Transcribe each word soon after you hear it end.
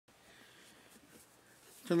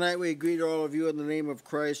Tonight we greet all of you in the name of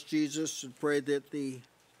Christ Jesus and pray that the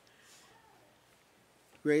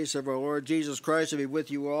grace of our Lord Jesus Christ will be with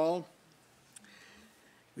you all.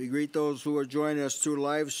 We greet those who are joining us through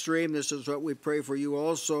live stream. This is what we pray for you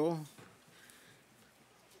also.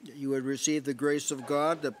 That you would receive the grace of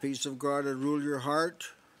God, the peace of God would rule your heart.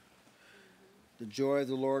 The joy of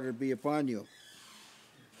the Lord would be upon you.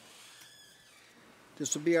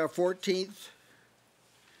 This will be our 14th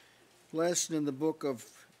lesson in the book of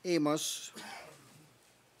Amos.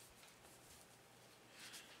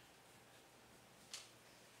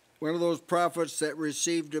 One of those prophets that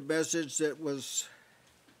received a message that was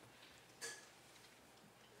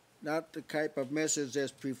not the type of message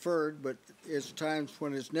that's preferred, but it's times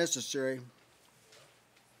when it's necessary.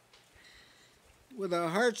 When the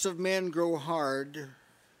hearts of men grow hard,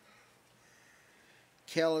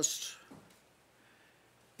 calloused,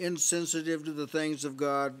 insensitive to the things of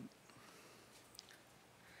God,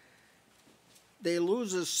 they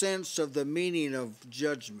lose a sense of the meaning of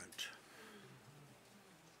judgment.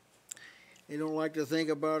 They don't like to think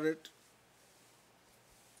about it.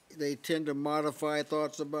 They tend to modify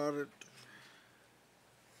thoughts about it.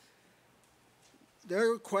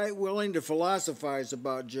 They're quite willing to philosophize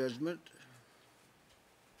about judgment,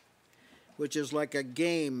 which is like a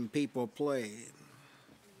game people play,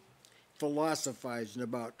 philosophizing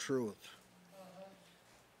about truth.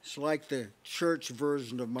 It's like the church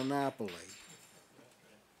version of Monopoly.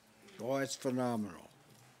 Oh, it's phenomenal.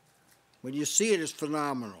 When you see it, it's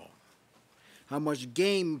phenomenal. How much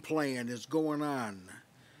game playing is going on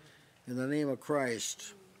in the name of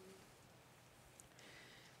Christ.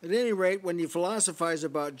 At any rate, when you philosophize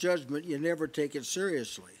about judgment, you never take it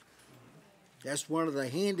seriously. That's one of the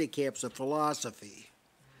handicaps of philosophy.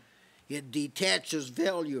 It detaches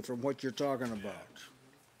value from what you're talking about,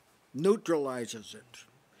 neutralizes it,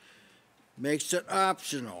 makes it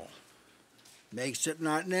optional, makes it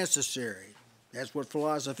not necessary. That's what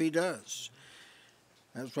philosophy does.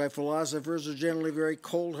 That's why philosophers are generally very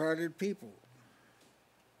cold-hearted people.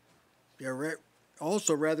 They're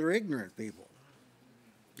also rather ignorant people,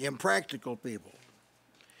 impractical people.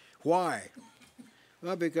 Why?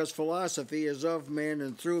 Well, because philosophy is of man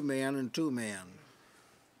and through man and to man.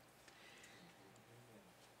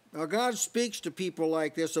 Now, God speaks to people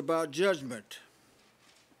like this about judgment.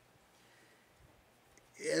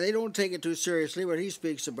 They don't take it too seriously, but he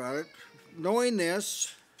speaks about it. Knowing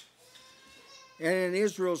this, and in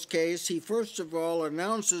Israel's case, he first of all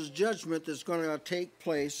announces judgment that's going to take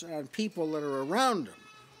place on people that are around him,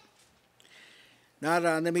 not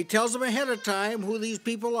on them. He tells them ahead of time who these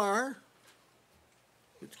people are.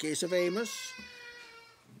 In the case of Amos,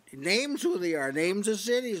 he names who they are, names the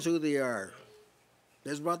cities who they are.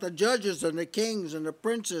 There's about the judges and the kings and the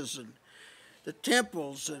princes and the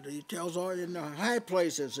temples, and he tells all in the high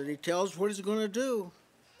places, and he tells what he's going to do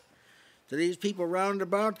to these people round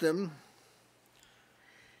about them.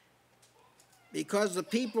 Because the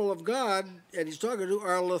people of God that he's talking to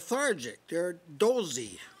are lethargic. They're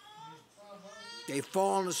dozy. They've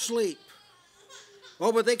fallen asleep.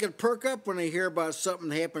 Oh, but they can perk up when they hear about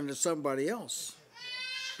something happening to somebody else.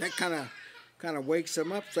 That kind of wakes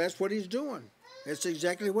them up. So that's what he's doing. That's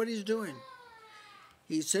exactly what he's doing.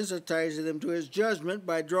 He's sensitizing them to his judgment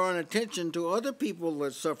by drawing attention to other people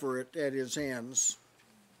that suffer it at his hands.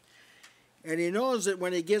 And he knows that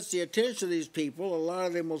when he gets the attention of these people, a lot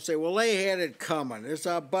of them will say, well, they had it coming. It's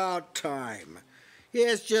about time.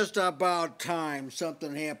 It's just about time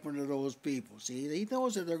something happened to those people. See, he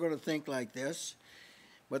knows that they're going to think like this,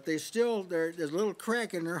 but there's a little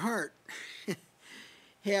crack in their heart.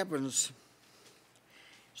 Happens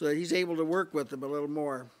so that he's able to work with them a little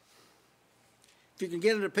more. If you can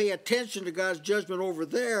get them to pay attention to God's judgment over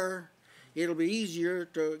there, it'll be easier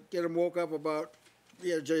to get them woke up about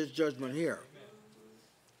his judgment here.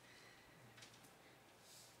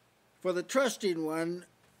 For the trusting one,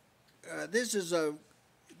 this is a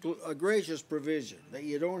gracious provision, that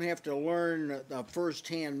you don't have to learn the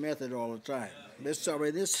first-hand method all the time. If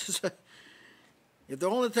the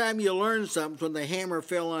only time you learn something is when the hammer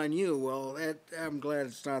fell on you, well, I'm glad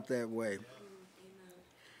it's not that way.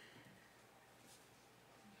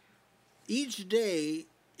 Each day,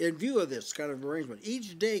 in view of this kind of arrangement,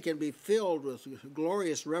 each day can be filled with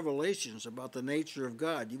glorious revelations about the nature of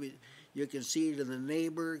God. You can see it in the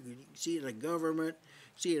neighbor, you can see it in the government,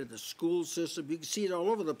 see it in the school system, you can see it all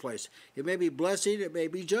over the place. It may be blessing, it may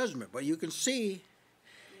be judgment, but you can see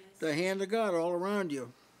the hand of God all around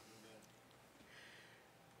you.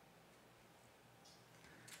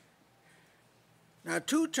 Now,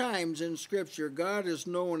 2 times in Scripture, God is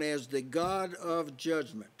known as the God of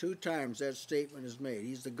judgment. 2 times that statement is made.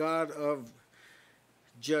 He's the God of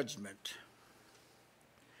judgment.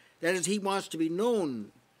 That is, he wants to be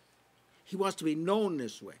known. He wants to be known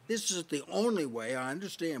this way. This isn't the only way, I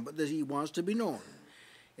understand, but he wants to be known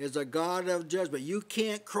as a God of judgment. You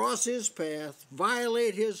can't cross his path,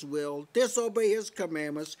 violate his will, disobey his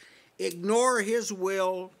commandments, ignore his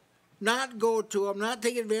will, not go to him, not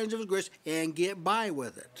take advantage of his grace, and get by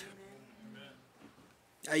with it.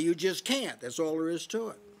 You just can't. That's all there is to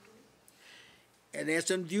it. And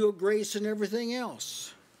that's in view of grace and everything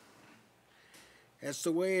else. That's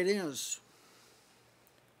the way it is.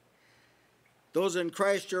 Those in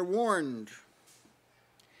Christ are warned.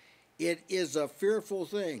 It is a fearful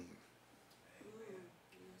thing.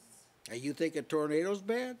 Now, you think a tornado's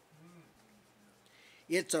bad?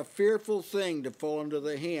 It's a fearful thing to fall into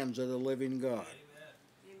the hands of the living God.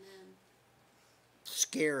 Amen.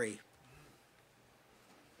 Scary.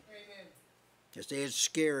 Amen. Just say it's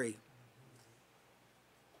scary.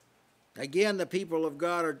 Again, the people of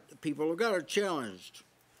God are challenged.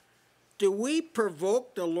 Do we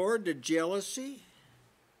provoke the Lord to jealousy?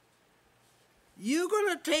 You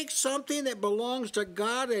going to take something that belongs to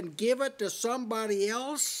God and give it to somebody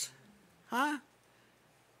else? Huh?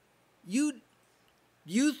 You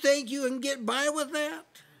think you can get by with that?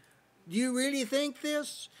 Do you really think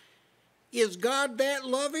this? Is God that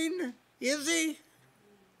loving? Is he?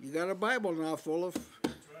 You got a Bible now full of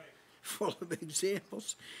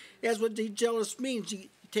examples. That's what the jealous means. You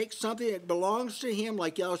take something that belongs to him,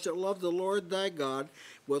 like thou shalt love the Lord thy God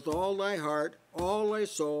with all thy heart, all thy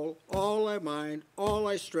soul, all thy mind, all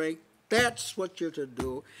thy strength. That's what you're to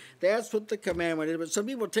do. That's what the commandment is. But some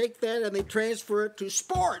people take that and they transfer it to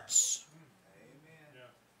sports.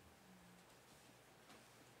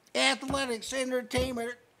 Amen. Athletics,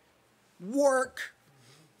 entertainment, work.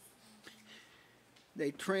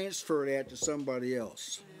 They transfer that to somebody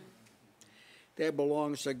else. That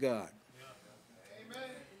belongs to God. Amen.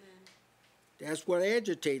 That's what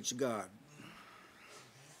agitates God.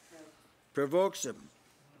 Provokes him.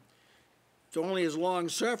 It's only his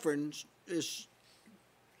long-suffering. He's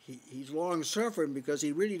long-suffering because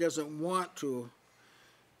he really doesn't want to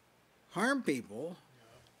harm people.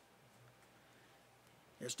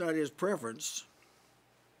 It's not his preference.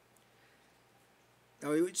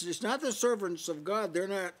 Now, it's not the servants of God. They're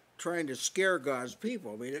not trying to scare God's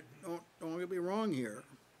people. I mean, don't get me wrong here.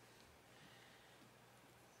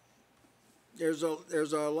 There's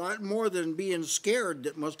a lot more than being scared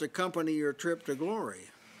that must accompany your trip to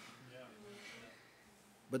glory. Yeah.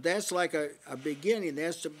 But that's like a beginning.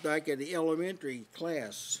 That's like in the elementary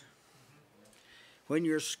class. When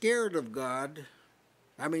you're scared of God,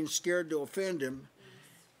 I mean scared to offend him,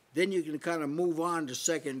 then you can kind of move on to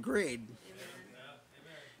second grade.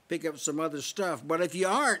 Pick up some other stuff. But if you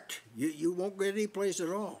aren't, you won't get any place at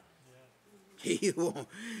all. Yeah.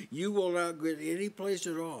 You will not get any place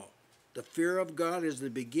at all. The fear of God is the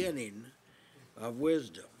beginning of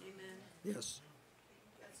wisdom. Amen. Yes.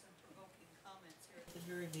 Got some provoking comments here at the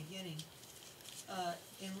very beginning.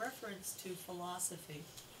 In reference to philosophy,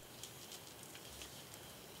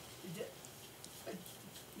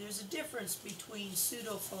 there's a difference between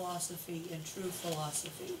pseudo-philosophy and true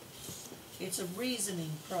philosophy. It's a reasoning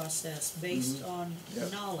process based on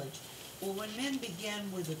knowledge. Well, when men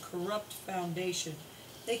begin with a corrupt foundation,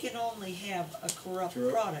 they can only have a corrupt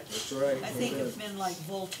product. That's right. I think of men like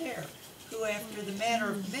Voltaire, who after the manner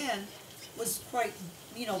of men was quite,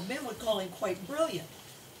 men would call him quite brilliant.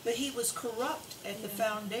 But he was corrupt at the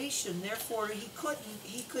foundation, therefore he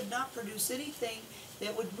could not produce anything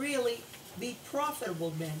that would really be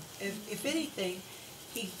profitable men. If anything,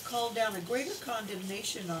 he called down a greater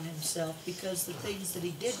condemnation on himself because the things that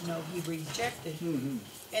he did know he rejected,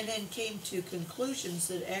 and then came to conclusions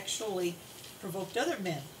that actually provoked other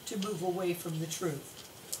men to move away from the truth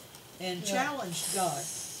and challenged God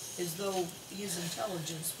as though his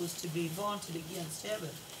intelligence was to be vaunted against heaven.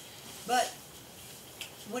 But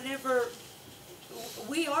whenever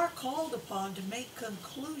we are called upon to make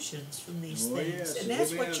conclusions from these things, and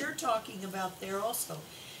that's what you're talking about there also,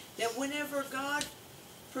 that whenever God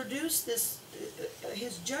produced this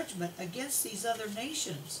his judgment against these other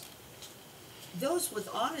nations, those with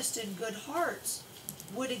honest and good hearts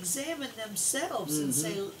would examine themselves and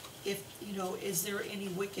say, is there any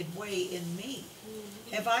wicked way in me?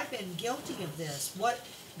 Have I been guilty of this? What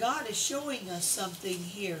God is showing us something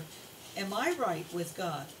here. Am I right with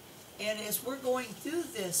God? And as we're going through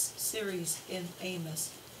this series in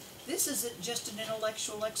Amos, this isn't just an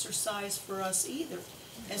intellectual exercise for us either.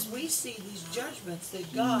 As we see these judgments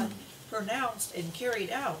that God pronounced and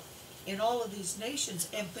carried out in all of these nations,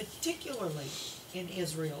 and particularly in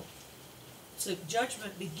Israel. So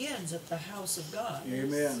judgment begins at the house of God.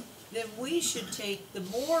 Amen. then we should take the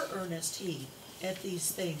more earnest heed at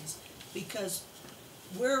these things, because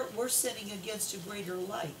we're sinning against a greater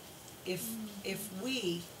light if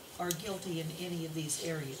we are guilty in any of these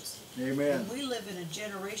areas. Amen. And we live in a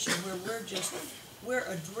generation where we're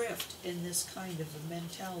adrift in this kind of a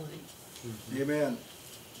mentality. Amen.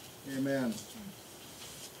 Amen.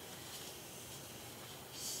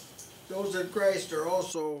 Those in Christ are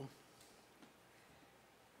also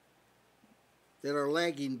that are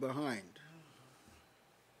lagging behind.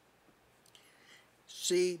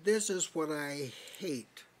 See, this is what I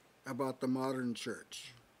hate about the modern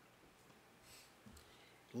church.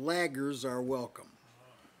 Laggers are welcome.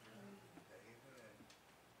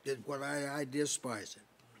 That's what I despise it.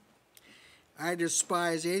 I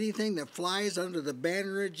despise anything that flies under the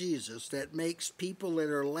banner of Jesus that makes people that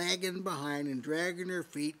are lagging behind and dragging their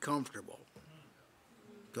feet comfortable.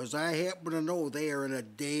 Because I happen to know they are in a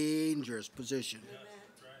dangerous position.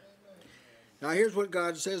 Now here's what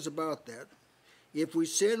God says about that. If we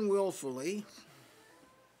sin willfully,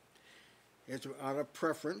 it's out of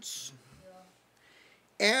preference,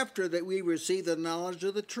 after that we receive the knowledge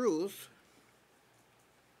of the truth,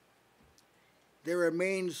 there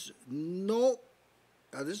remains no,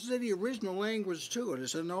 this is in the original language too, and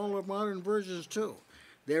it's in all the modern versions too.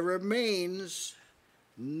 There remains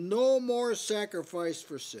no more sacrifice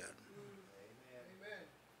for sin. Amen.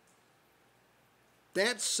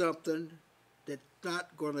 That's something that's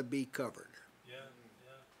not going to be covered. Yeah.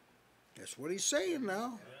 That's what he's saying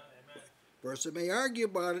now. Person may argue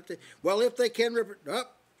about it. Well, if they can,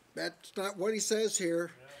 that's not what he says here.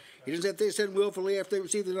 He doesn't say if they sin willfully after they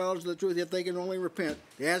receive the knowledge of the truth, if they can only repent.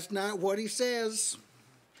 That's not what he says.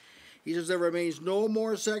 He says there remains no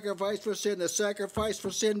more sacrifice for sin. The sacrifice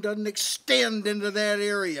for sin doesn't extend into that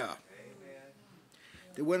area.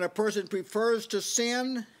 Amen. When a person prefers to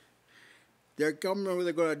sin, they're going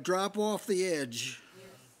to drop off the edge.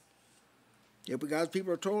 Yeah, because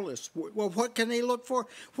people are told us. Well, what can they look for?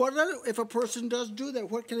 What if a person does do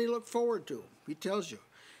that? What can they look forward to? He tells you.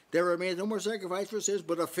 There remains no more sacrifice for sins,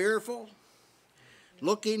 but a fearful,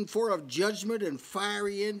 looking for of judgment and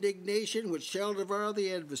fiery indignation, which shall devour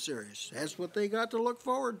the adversaries. That's what they got to look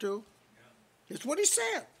forward to. That's what he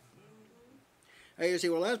said. And you say,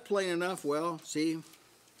 well, that's plain enough. Well, see,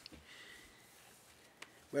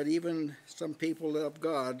 but even some people of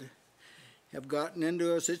God have gotten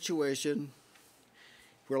into a situation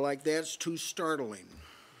where like that's too startling.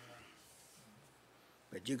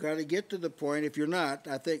 But you got to get to the point, if you're not,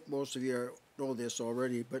 I think most of you know this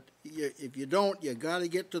already, but if you don't, you got to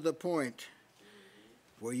get to the point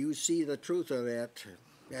where you see the truth of that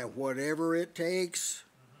whatever it takes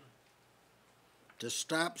to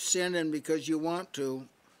stop sinning because you want to,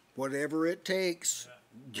 whatever it takes,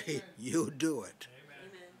 you do it.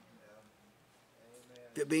 Amen.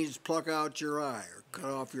 If it means pluck out your eye or cut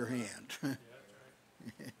off your hand.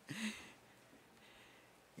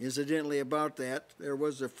 Incidentally, about that, there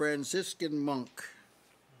was a Franciscan monk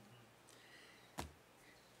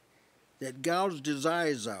that gouged his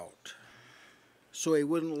eyes out so he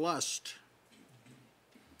wouldn't lust.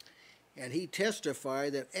 And he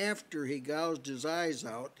testified that after he gouged his eyes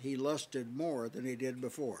out, he lusted more than he did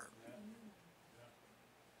before.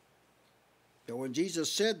 So when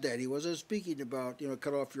Jesus said that, he wasn't speaking about,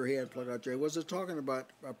 cut off your hand, pluck out your eye. He wasn't talking about...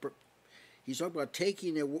 He's talking about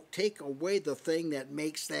take away the thing that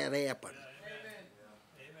makes that happen.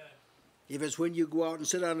 Amen. If it's when you go out and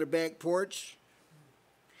sit on the back porch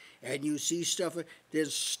and you see stuff, then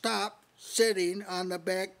stop sitting on the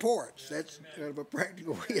back porch. That's kind of a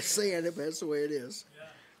practical way of saying it, but that's the way it is. Yeah.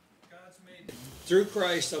 God's made through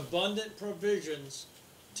Christ abundant provisions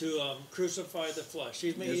to crucify the flesh.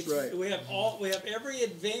 That's right. We have every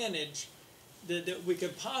advantage that we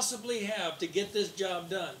could possibly have to get this job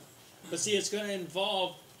done. But see, it's going to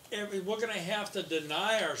involve, we're going to have to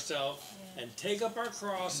deny ourselves and take up our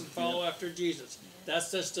cross and follow after Jesus.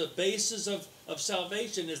 That's just the basis of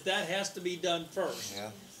salvation, is that has to be done first. Yeah.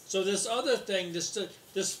 So this other thing,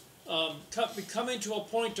 coming to a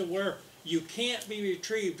point to where you can't be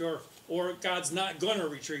retrieved, or God's not going to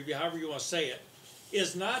retrieve you, however you want to say it,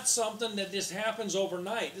 is not something that just happens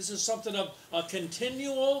overnight. This is something of a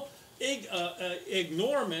continual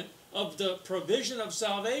ignorement of the provision of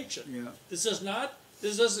salvation. Yeah. This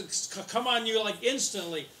doesn't come on you like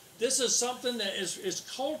instantly. This is something that is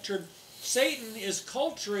cultured. Satan is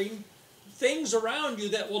culturing things around you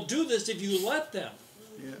that will do this if you let them.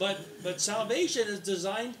 Yeah. But salvation is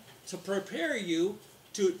designed to prepare you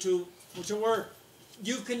to where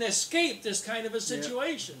you can escape this kind of a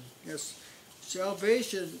situation. Yeah. Yes.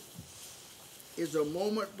 Salvation is a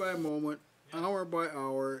moment by moment, hour by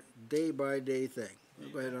hour, day by day thing.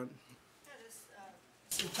 Go ahead on.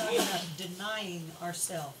 We're talking about denying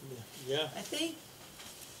ourselves. Yeah. I think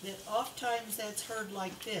that oftentimes that's heard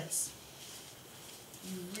like this.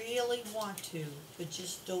 You really want to, but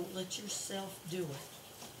just don't let yourself do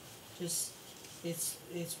it. Just, it's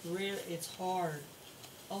hard.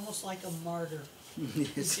 Almost like a martyr.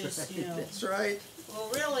 That's just, right. you know. That's right. Well,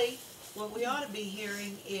 really, what we ought to be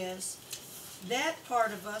hearing is that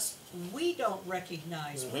part of us we don't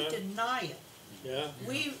recognize. We deny it. Yeah.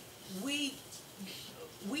 We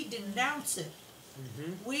denounce it.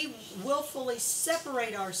 We willfully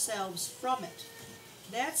separate ourselves from it.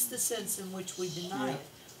 That's the sense in which we deny it.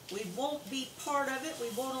 We won't be part of it. We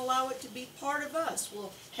won't allow it to be part of us.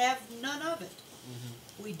 We'll have none of it.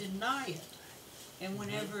 We deny it. And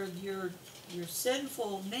whenever your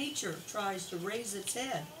sinful nature tries to raise its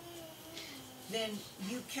head, then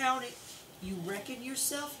you count it, you reckon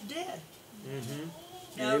yourself dead.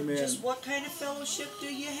 Now, Amen. just what kind of fellowship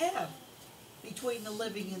do you have between the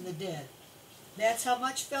living and the dead? That's how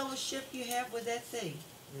much fellowship you have with that thing.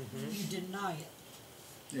 You deny it.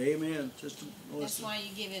 Amen. Sister That's Melissa. why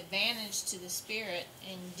you give advantage to the spirit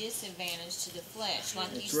and disadvantage to the flesh. Like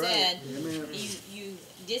That's you right. said, Amen. you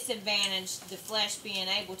disadvantage the flesh being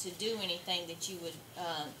able to do anything that you would,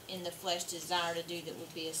 in the flesh, desire to do that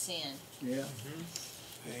would be a sin. Yeah.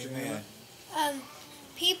 Amen.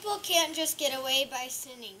 People can't just get away by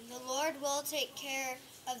sinning. The Lord will take care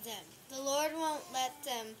of them. The Lord won't let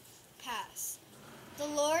them pass. The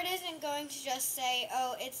Lord isn't going to just say,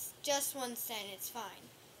 "Oh, it's just one sin, it's fine."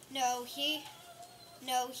 No, he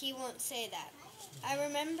won't say that. I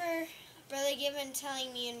remember Brother Gibbon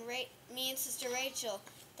telling me and Sister Rachel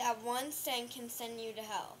that one sin can send you to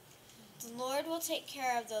hell. The Lord will take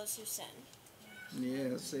care of those who sin.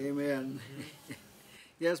 Yes. Amen.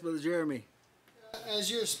 Yes, Brother Jeremy.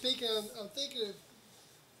 As you're speaking, I'm thinking of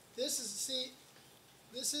this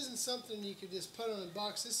isn't something you could just put on a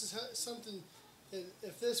box. This is something that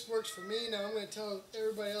if this works for me, now I'm going to tell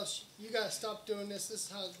everybody else, you got to stop doing this. This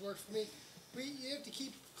is how it works for me. You have to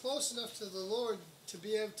keep close enough to the Lord to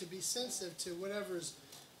be able to be sensitive to whatever is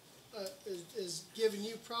giving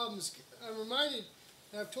you problems. I'm reminded,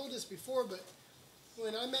 and I've told this before, but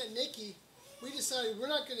when I met Nikki, we decided we're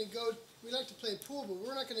not going to go. We like to play pool, but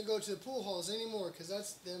we're not going to go to the pool halls anymore because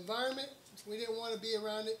that's the environment. We didn't want to be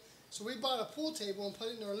around it. So we bought a pool table and put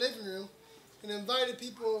it in our living room and invited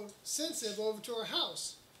people sensitive over to our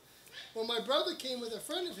house. Well, my brother came with a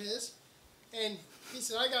friend of his, and he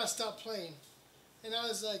said, "I got to stop playing." And I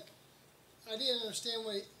was like, I didn't understand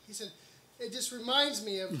he said, "It just reminds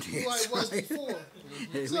me of who I was before."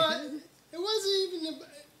 So it wasn't even,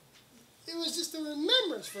 it was just a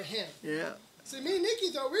remembrance for him. Yeah. So me and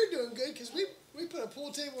Nikki thought we were doing good because we put a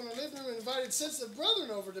pool table in our living room and invited sensitive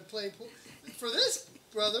brethren over to play pool. For this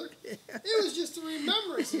brother, it was just a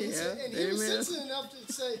remembrance. And he was sensitive enough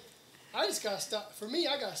to say, "I just got to stop. For me,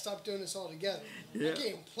 I got to stop doing this altogether. I can't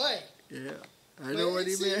even play." Yeah. I know what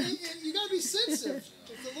he meant. You got to be sensitive.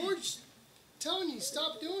 If the Lord's telling you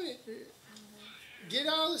stop doing it, get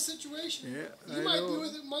out of the situation. Yeah, You I might know. be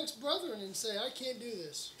with it amongst brethren and say, "I can't do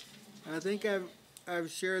this." I think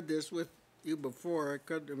I've shared this with you before. I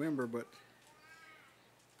couldn't remember, but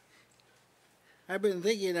I've been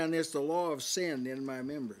thinking on this, the law of sin in my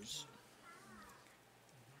members.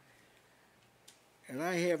 And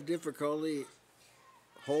I have difficulty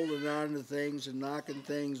holding on to things and knocking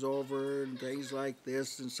things over and things like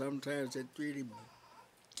this, and sometimes it really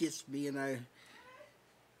gets me and I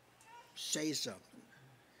say something.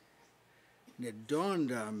 And it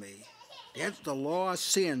dawned on me, that's the law of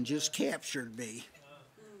sin just captured me.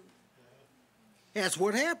 That's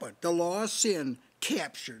what happened. The law of sin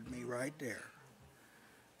captured me right there.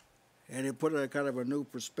 And it put a kind of a new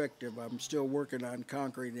perspective. I'm still working on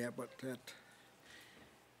conquering that, but that...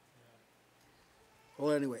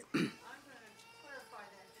 Well, anyway. I'm going to clarify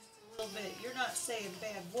that just a little bit. You're not saying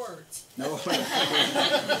bad words. No.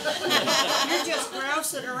 You're just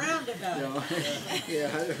grousing around about it. No.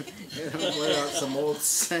 Yeah, I let out some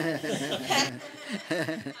oaths.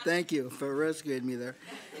 Thank you for rescuing me there.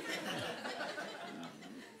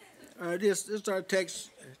 This is our text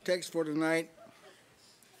for tonight.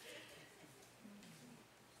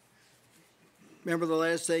 Remember the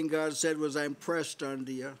last thing God said was, "I'm pressed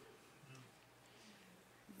unto you."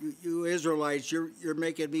 You Israelites, you're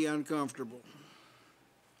making me uncomfortable.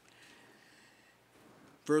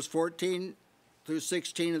 Verse 14 through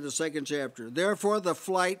 16 of the second chapter. Therefore the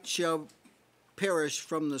flight shall perish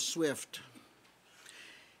from the swift,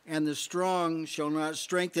 and the strong shall not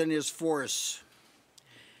strengthen his force,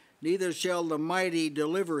 neither shall the mighty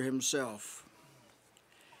deliver himself.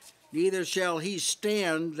 neither shall he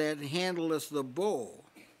stand that handleth the bow,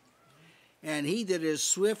 and he that is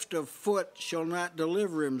swift of foot shall not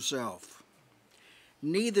deliver himself.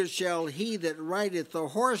 Neither shall he that rideth the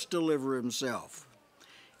horse deliver himself.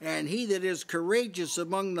 And he that is courageous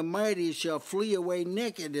among the mighty shall flee away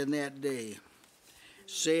naked in that day,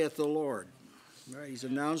 saith the Lord. Right, he's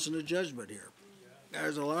announcing a judgment here.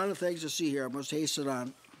 There's a lot of things to see here. I must hasten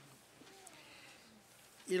on.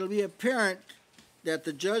 It'll be apparent that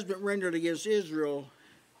the judgment rendered against Israel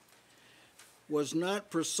was not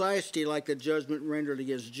precisely like the judgment rendered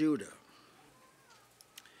against Judah.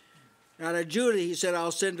 Now to Judah he said,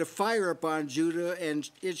 I'll send a fire upon Judah, and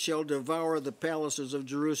it shall devour the palaces of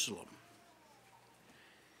Jerusalem.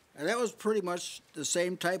 And that was pretty much the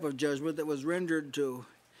same type of judgment that was rendered to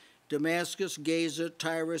Damascus, Gaza,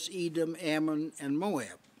 Tyrus, Edom, Ammon, and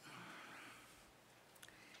Moab.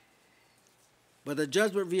 But the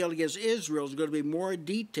judgment revealed against Israel is going to be more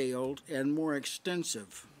detailed and more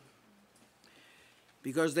extensive,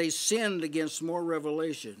 because they sinned against more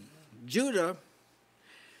revelation. Judah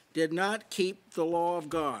did not keep the law of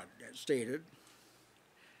God, as stated,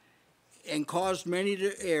 and caused many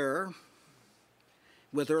to err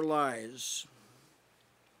with her lies.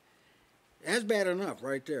 That's bad enough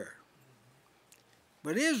right there.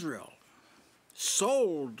 But Israel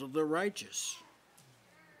sold the righteous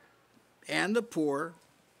and the poor,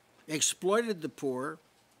 exploited the poor,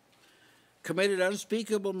 committed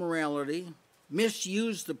unspeakable morality,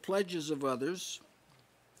 misused the pledges of others,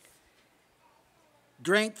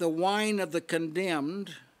 drank the wine of the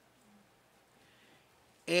condemned,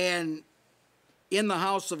 and in the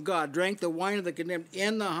house of God, drank the wine of the condemned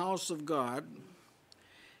in the house of God.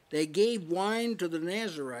 They gave wine to the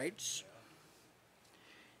Nazarites,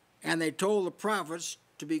 and they told the prophets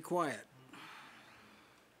to be quiet.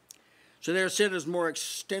 So their sin is more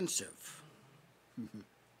extensive.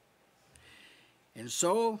 And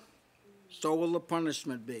so will the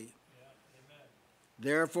punishment be.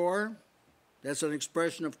 Therefore, that's an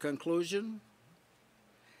expression of conclusion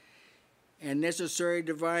and necessary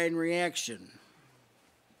divine reaction.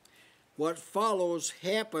 What follows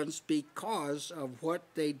happens because of what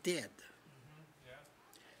they did.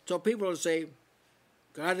 So people will say,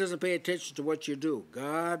 God doesn't pay attention to what you do.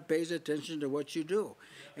 God pays attention to what you do.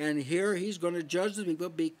 And here he's going to judge the people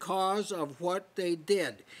because of what they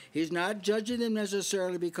did. He's not judging them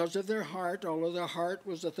necessarily because of their heart, although their heart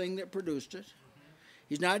was the thing that produced it.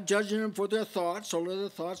 He's not judging them for their thoughts, although their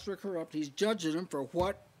thoughts were corrupt. He's judging them for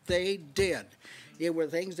what they did. It were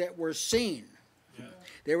things that were seen.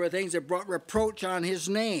 There were things that brought reproach on his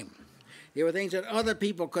name. There were things that other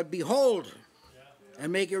people could behold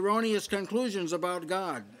and make erroneous conclusions about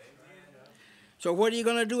God. So what are you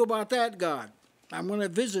going to do about that, God? I'm going to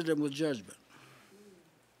visit them with judgment.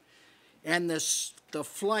 And the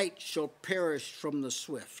flight shall perish from the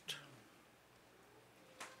swift.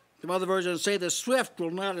 Some other versions say the swift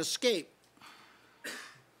will not escape.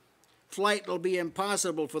 Flight will be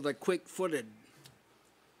impossible for the quick-footed.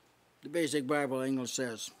 The Basic Bible English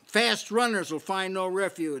says. Fast runners will find no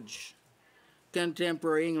refuge.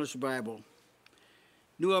 Contemporary English Bible.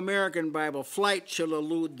 New American Bible, flight shall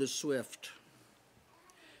elude the swift.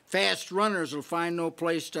 Fast runners will find no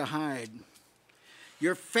place to hide.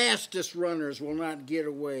 Your fastest runners will not get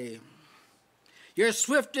away. Your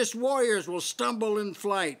swiftest warriors will stumble in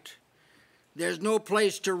flight. There's no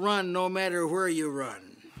place to run no matter where you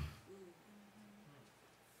run.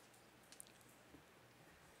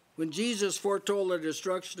 When Jesus foretold the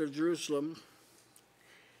destruction of Jerusalem,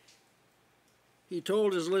 he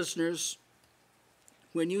told his listeners,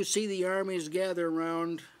 when you see the armies gather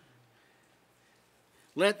around,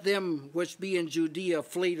 let them which be in Judea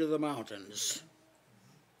flee to the mountains.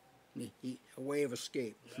 A way of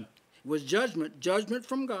escape. It was judgment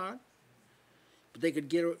from God, but they could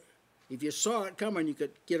get, if you saw it coming, you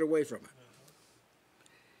could get away from it.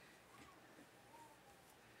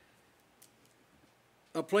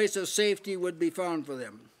 A place of safety would be found for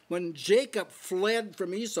them. When Jacob fled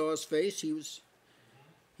from Esau's face,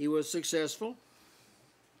 he was successful.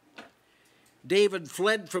 David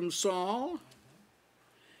fled from Saul.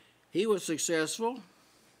 He was successful.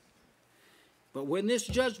 But when this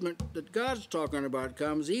judgment that God's talking about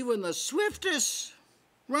comes, even the swiftest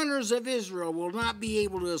runners of Israel will not be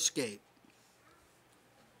able to escape.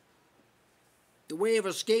 The way of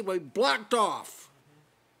escape will be blocked off.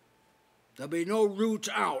 There'll be no route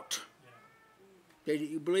out.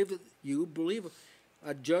 You believe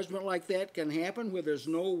a judgment like that can happen where there's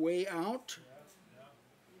no way out?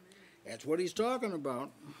 That's what he's talking about.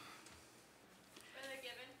 Brother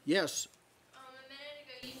Gibbon? Yes. A minute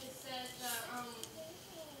ago you had said that,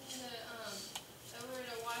 that we're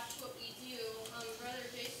to watch what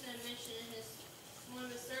one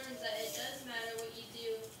of his sermons that it does matter what you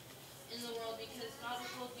do in the world because God will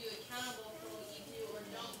hold you accountable for what you do or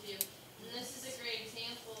don't do. And this is a great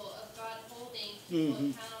example of God holding people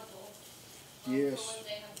accountable Yes. for what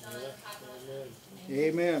they have done or have not done.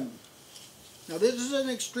 Amen. Now this is an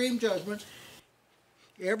extreme judgment.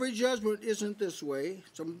 Every judgment isn't this way.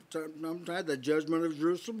 Sometimes the judgment of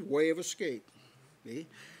Jerusalem, way of escape. See?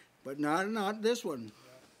 But not this one.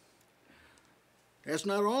 That's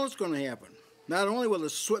not all that's going to happen. Not only will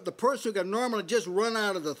the person who can normally just run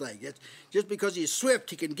out of the thing, just because he's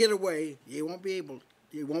swift, he can get away. He won't be able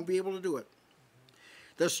to do it.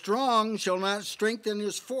 The strong shall not strengthen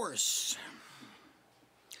his force.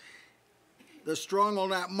 The strong will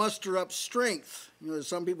not muster up strength. You know,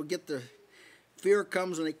 some people get the fear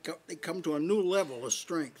comes and they come to a new level of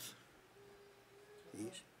strength.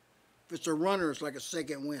 If it's a runner, it's like a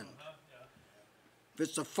second wind. If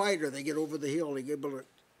it's a fighter, they get over the hill.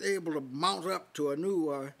 They're able to mount up to a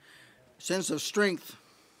new sense of strength.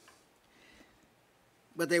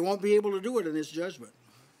 But they won't be able to do it in this judgment.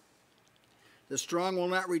 The strong will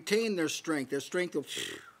not retain their strength. Their strength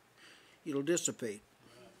it'll dissipate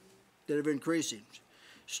instead of increasing.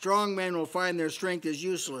 Strong men will find their strength is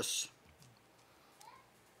useless.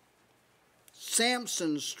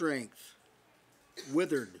 Samson's strength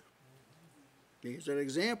withered. Here's an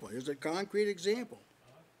example. Here's a concrete example.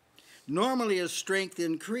 Normally his strength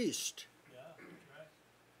increased.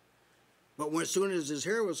 But as soon as his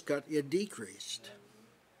hair was cut, it decreased.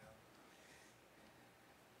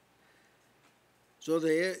 So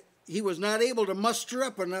he was not able to muster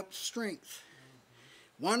up enough strength.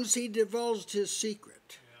 Once he divulged his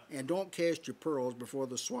secret, and don't cast your pearls before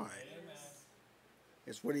the swine.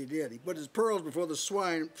 That's what he did. He put his pearls before the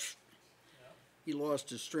swine. He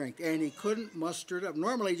lost his strength, and he couldn't muster it up.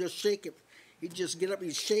 Normally, he'd just get up,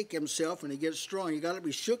 he'd shake himself, and he'd get strong. He got up,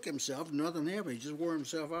 he shook himself, and nothing happened. He just wore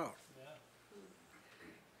himself out.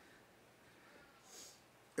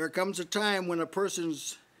 There comes a time when a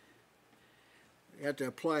person's, you have to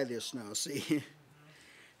apply this now, see?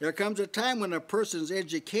 There comes a time when a person's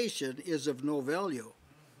education is of no value,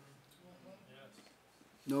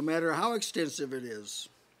 no matter how extensive it is.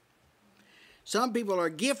 Some people are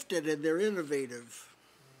gifted and they're innovative.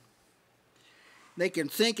 They can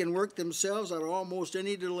think and work themselves out of almost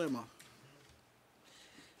any dilemma.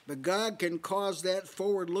 But God can cause that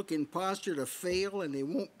forward-looking posture to fail, and they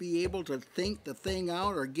won't be able to think the thing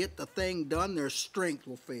out or get the thing done. Their strength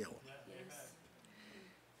will fail.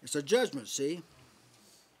 It's a judgment, see?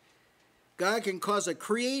 God can cause a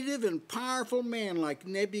creative and powerful man like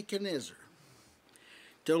Nebuchadnezzar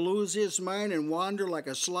to lose his mind and wander like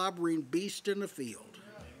a slobbering beast in the field.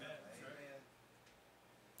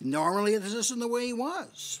 Normally, this isn't the way he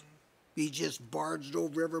was. He just barged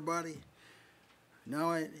over everybody.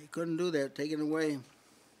 No, he couldn't do that, taken away.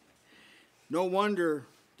 No wonder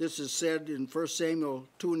this is said in 1 Samuel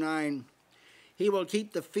 2:9. He will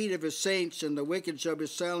keep the feet of his saints, and the wicked shall be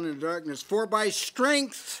silent in darkness. For by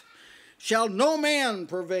strength shall no man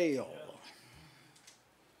prevail.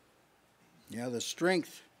 Yeah, the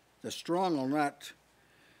strong will not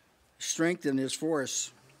strengthen his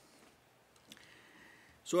force.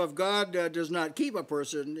 So if God does not keep a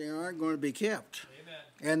person, they aren't going to be kept. Amen.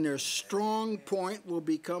 And their strong point will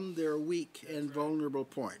become their weak and vulnerable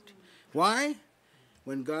point. Why?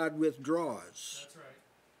 When God withdraws. That's right.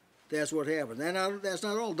 That's what happens. That's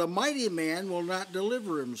not all. The mighty man will not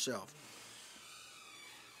deliver himself.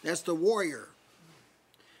 That's the warrior.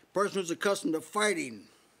 Person who's accustomed to fighting,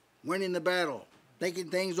 winning the battle, taking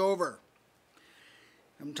things over.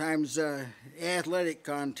 Sometimes athletic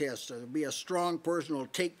contests, there'll be a strong person who will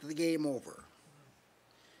take the game over.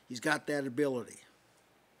 He's got that ability.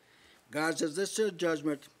 God says this is a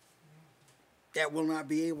judgment that will not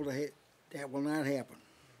be able to, that will not happen.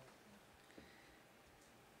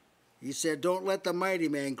 He said, don't let the mighty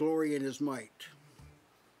man glory in his might.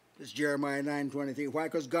 It's Jeremiah 9:23. Why?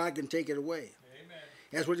 Because God can take it away. Amen.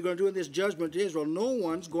 That's what he's going to do in this judgment to Israel. No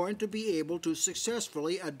one's going to be able to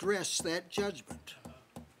successfully address that judgment.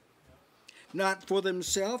 Not for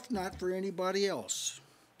themselves, not for anybody else.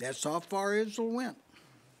 That's how far Israel went.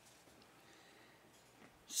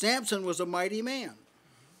 Samson was a mighty man,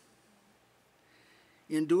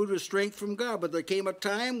 endued with strength from God, but there came a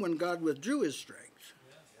time when God withdrew his strength.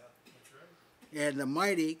 And the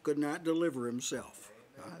mighty could not deliver himself.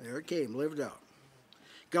 There it came, lived out.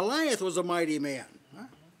 Goliath was a mighty man,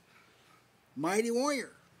 mighty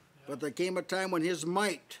warrior, but there came a time when his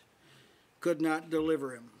might could not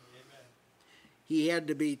deliver him. He had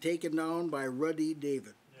to be taken down by ruddy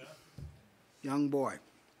David, young boy.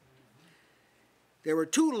 There were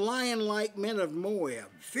two lion-like men of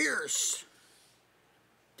Moab, fierce,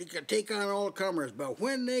 He could take on all comers. But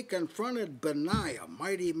when they confronted Benaiah,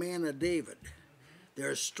 mighty man of David,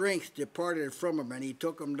 their strength departed from him, and he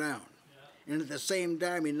took them down. And at the same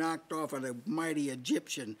time, he knocked off a mighty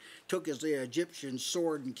Egyptian, took his Egyptian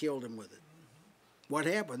sword and killed him with it. What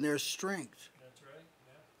happened? Their strength. That's right.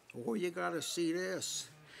 Yeah. Oh, you got to see this.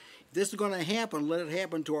 If this is going to happen, let it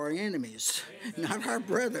happen to our enemies, not our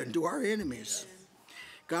brethren, to our enemies.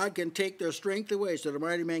 God can take their strength away so the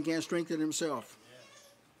mighty man can't strengthen himself.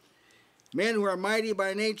 Men who are mighty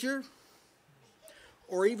by nature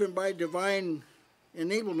or even by divine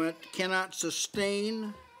enablement cannot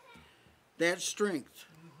sustain that strength.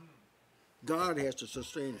 God has to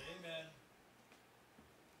sustain it. Amen.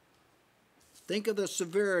 Think of the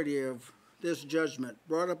severity of this judgment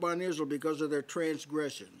brought upon Israel because of their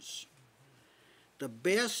transgressions. The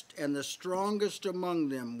best and the strongest among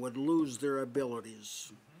them would lose their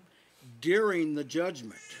abilities during the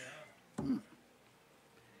judgment.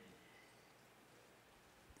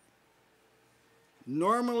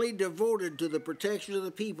 Normally devoted to the protection of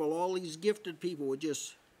the people, all these gifted people would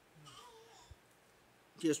just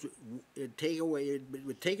it'd take away, it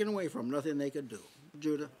would taken away from them, nothing they could do.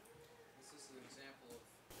 Judah? This is an example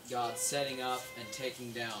of God setting up and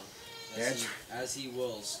taking down as he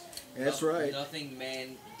wills. That's right. Nothing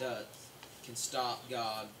man does can stop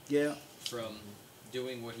God from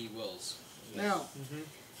doing what he wills. Now,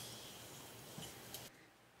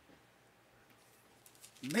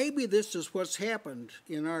 maybe this is what's happened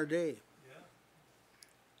in our day.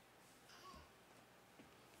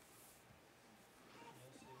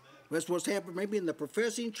 That's what's happened maybe in the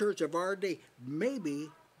professing church of our day. Maybe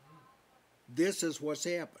this is what's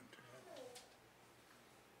happened.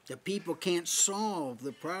 The people can't solve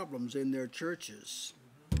the problems in their churches.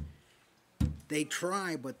 They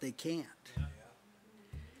try, but they can't.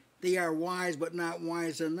 They are wise, but not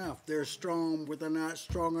wise enough. They're strong, but they're not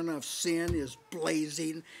strong enough. Sin is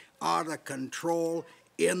blazing out of control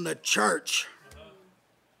in the church.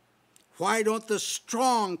 Why don't the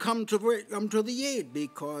strong come to the aid?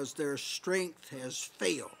 Because their strength has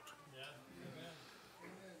failed.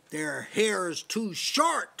 Their hair is too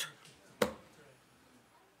short.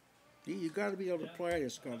 You got to be able to apply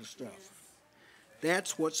this kind of stuff.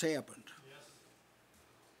 That's what's happened.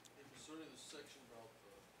 Concerning the section about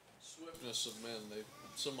the swiftness of men,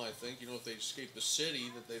 some might think, if they escaped the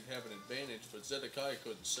city, that they'd have an advantage, but Zedekiah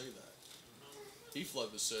couldn't say that. He fled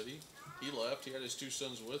the city. He left. He had his 2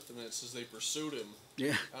 sons with him, and it says they pursued him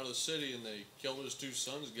out of the city, and they killed his 2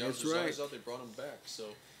 sons, gouged his eyes out. They brought him back. So,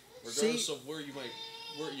 regardless of where you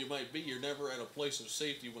might be, you're never at a place of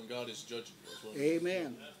safety when God is judging you.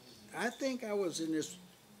 Amen. I think I was in this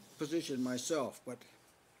position myself, but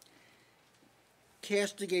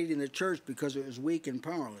castigating the church because it was weak and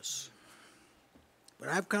powerless. But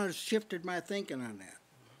I've kind of shifted my thinking on that.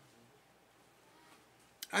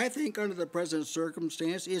 I think under the present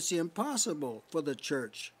circumstance, it's impossible for the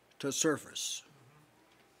church to surface.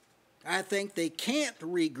 I think they can't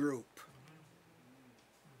regroup.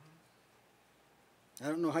 I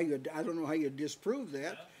don't know how you disprove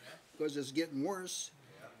that, because it's getting worse.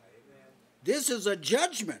 This is a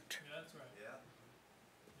judgment. That's right.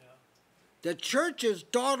 The church has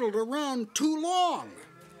dawdled around too long.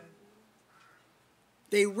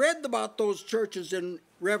 They read about those churches in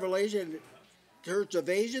Revelation, Church of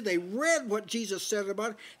Asia. They read what Jesus said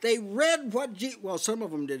about it. They read some of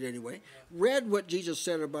them did anyway, read what Jesus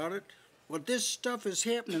said about it. Well, this stuff is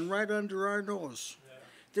happening right under our nose.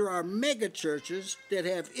 There are mega churches that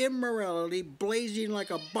have immorality blazing like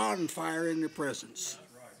a bonfire in their presence.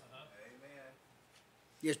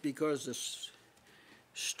 Just because the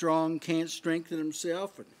strong can't strengthen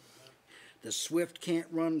himself and the swift can't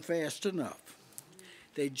run fast enough.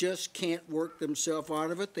 They just can't work themselves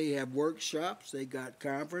out of it. They have workshops, they got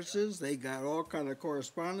conferences, they got all kind of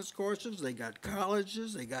correspondence courses, they got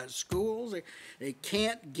colleges, they got schools. They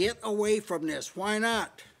can't get away from this. Why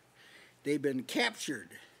not? They've been captured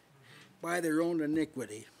by their own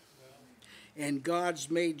iniquity. And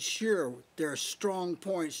God's made sure their strong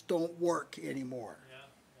points don't work anymore.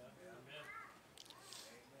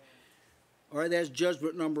 All right, that's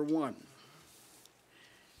judgment number 1.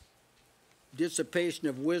 Dissipation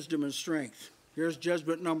of wisdom and strength. Here's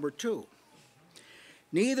judgment number 2.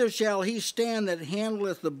 Neither shall he stand that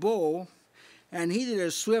handleth the bow, and he that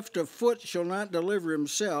is swift of foot shall not deliver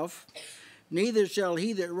himself, neither shall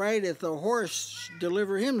he that rideth the horse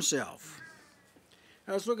deliver himself.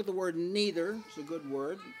 Now let's look at the word neither. It's a good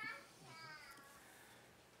word.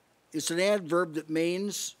 It's an adverb that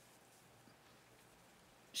means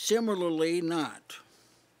similarly not,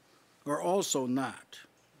 or also not.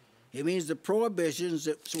 It means the prohibitions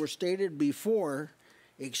that were stated before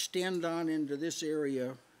extend on into this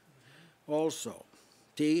area also.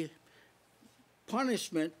 See,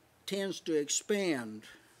 punishment tends to expand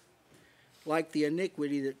like the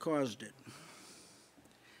iniquity that caused it.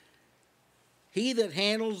 He that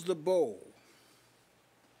handles the bow,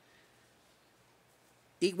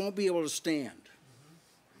 he won't be able to stand.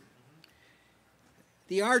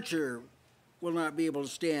 The archer will not be able to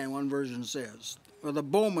stand, one version says, or the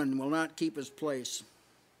bowman will not keep his place.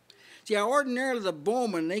 See, ordinarily the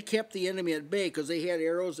bowmen, they kept the enemy at bay because they had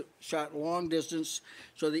arrows that shot long distance,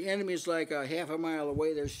 so the enemy's like a half a mile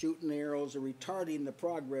away, they're shooting the arrows, they're retarding the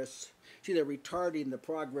progress. See, they're retarding the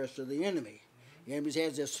progress of the enemy. The enemy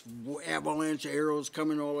has this avalanche of arrows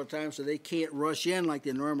coming all the time, so they can't rush in like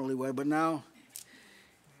they normally would, but now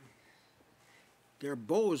their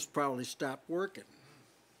bows probably stopped working.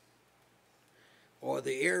 Or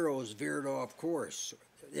the arrows veered off course.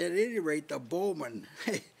 At any rate, the bowmen,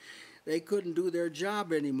 they couldn't do their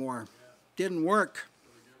job anymore. Didn't work.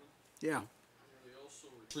 Yeah. They also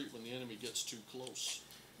retreat when the enemy gets too close.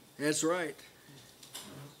 That's right.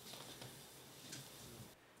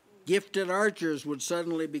 Gifted archers would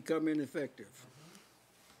suddenly become ineffective.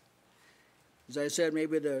 As I said,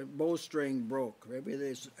 maybe the bowstring broke. Maybe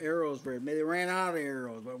the arrows broke. Maybe they ran out of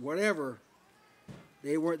arrows. But whatever,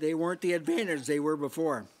 they weren't the advantage they were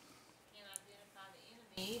before. Can't identify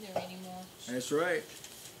the enemy either anymore. That's right.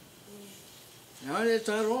 No, that's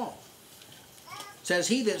not all. It says,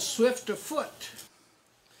 he that's swift of foot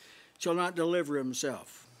shall not deliver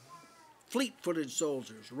himself. Fleet-footed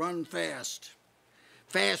soldiers run fast.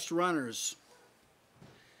 Fast runners.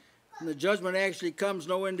 When the judgment actually comes,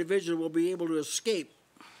 no individual will be able to escape,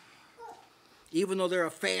 even though they're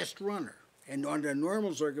a fast runner. And under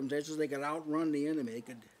normal circumstances, they could outrun the enemy. They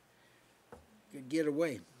could get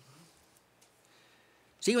away.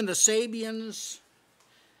 See, when the Sabians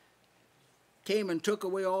came and took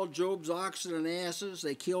away all Job's oxen and asses,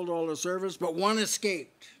 they killed all the servants, but one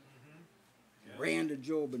escaped. Ran to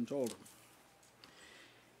Job and told him.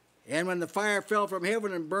 And when the fire fell from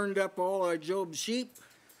heaven and burned up all of Job's sheep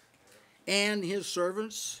and his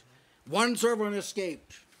servants, one servant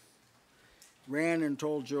escaped. Ran and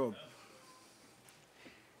told Job.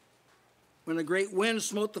 When a great wind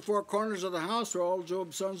smote the four corners of the house where all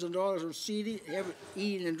Job's sons and daughters were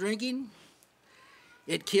eating and drinking,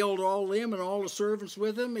 it killed all them and all the servants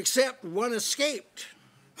with him, except one escaped.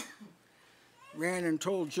 Ran and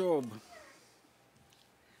told Job.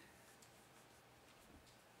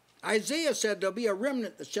 Isaiah said there'll be a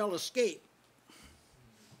remnant that shall escape.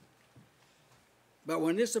 But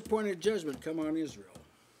when this appointed judgment come on Israel,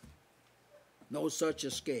 no such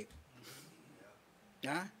escape.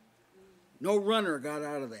 Huh? No runner got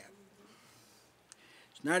out of that.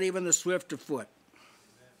 It's not even the swift of foot.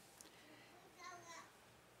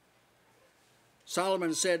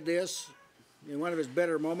 Solomon said this in one of his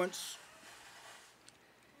better moments.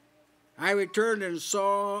 I returned and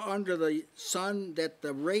saw under the sun that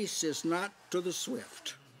the race is not to the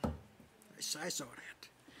swift. I saw that.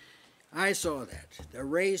 I saw that. The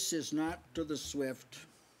race is not to the swift.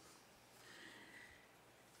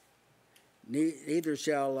 Neither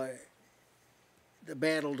shall the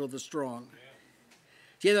battle to the strong.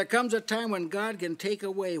 See, there comes a time when God can take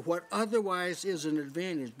away what otherwise is an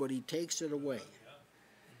advantage, but he takes it away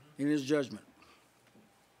in his judgment.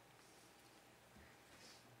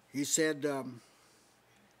 He said,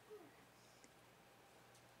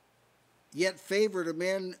 yet favor to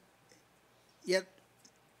men, yet,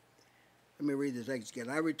 let me read this text again.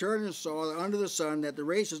 I returned and saw under the sun that the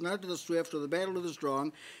race is not to the swift or the battle to the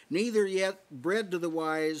strong, neither yet bread to the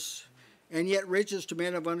wise, and yet riches to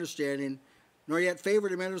men of understanding, nor yet favor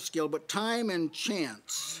to men of skill, but time and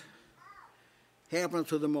chance happen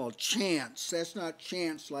to them all. Chance, that's not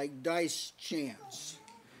chance like dice chance.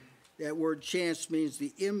 That word chance means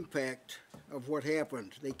the impact of what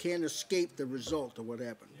happened. They can't escape the result of what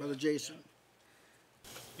happened. Brother Jason.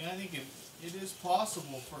 Yeah, I think it is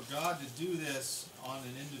possible for God to do this on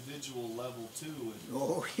an individual level too.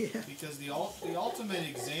 Oh, yeah. Because the ultimate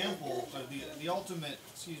example, or the ultimate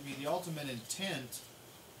intent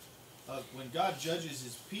of when God judges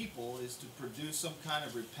his people is to produce some kind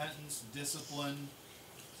of repentance, discipline,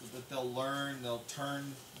 so that they'll learn, they'll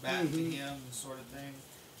turn back to him, sort of thing.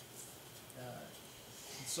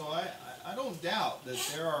 So I don't doubt that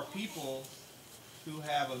there are people who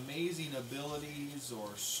have amazing abilities or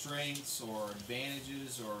strengths or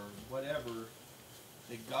advantages or whatever,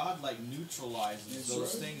 that God like neutralizes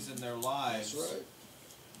those things in their lives. That's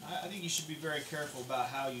right. I think you should be very careful about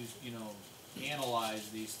how you analyze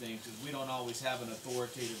these things, because we don't always have an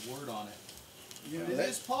authoritative word on it. Yeah, But it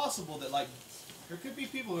is possible that like There could be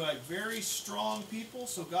people who are like very strong people,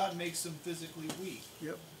 so God makes them physically weak.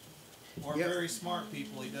 Yep. Or Yep. very smart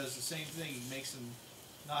people, he does the same thing. He makes them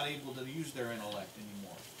not able to use their intellect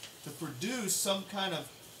anymore. To produce some kind of,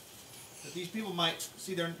 that these people might,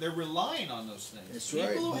 see, they're relying on those things. That's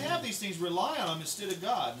people right. who have these things rely on them instead of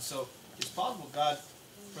God. And so it's possible God,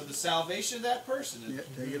 for the salvation of that person, Yeah,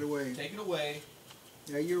 take it away. take it away.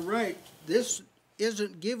 Yeah, you're right. This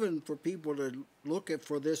isn't given for people to look at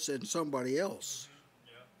for this in somebody else.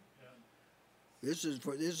 This is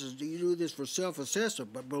you do this for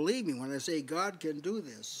self-assessment. But believe me when I say God can do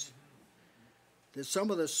this, that some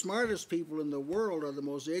of the smartest people in the world are the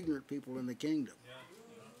most ignorant people in the kingdom.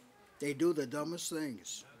 They do the dumbest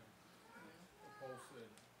things.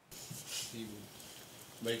 He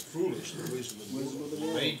would make foolish the wisdom of the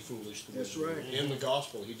world. He made foolish the That's wisdom of the right. world. In the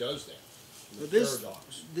gospel, he does that. The But this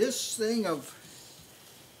paradox. this thing of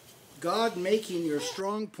God making your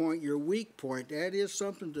strong point your weak point, that is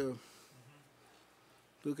something to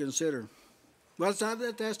consider. Well,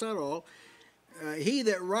 that's not all. He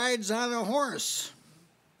that rides on a horse,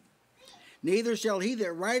 neither shall he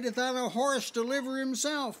that rideth on a horse deliver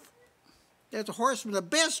himself. That's a horseman, the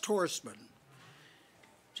best horseman.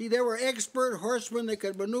 See, there were expert horsemen that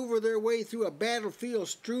could maneuver their way through a battlefield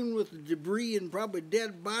strewn with debris and probably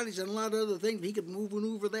dead bodies and a lot of other things. He could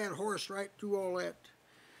maneuver that horse right through all that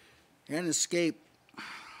and escape.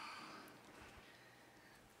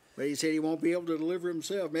 But he said he won't be able to deliver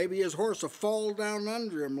himself. Maybe his horse will fall down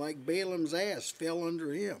under him like Balaam's ass fell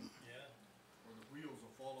under him. Or the wheels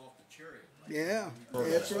will fall off the chariot. Yeah,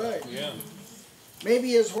 that's right. Yeah.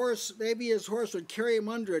 Maybe his horse would carry him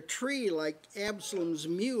under a tree like Absalom's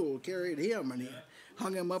mule carried him, and he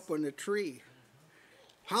hung him up on a tree.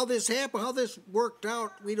 How this happened, how this worked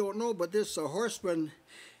out, we don't know. But this a horseman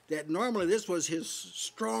that normally this was his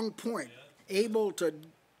strong point, able to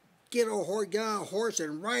get on a horse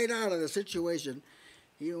and ride out of the situation.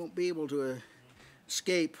 He won't be able to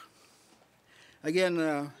escape.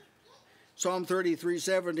 Again, Psalm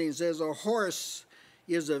 33:17 says, "A horse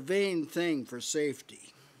is a vain thing for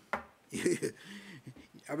safety."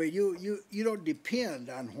 I mean, you don't depend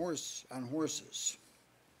on horses.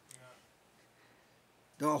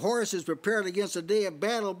 The horse is prepared against the day of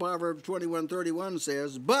battle, Proverbs 21:31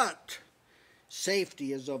 says, but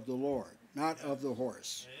safety is of the Lord, not of the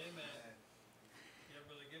horse. Amen. Yeah,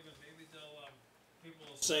 Brother Gibbon, maybe people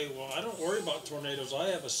will say, well, I don't worry about tornadoes. I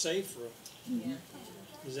have a safe room. Yeah.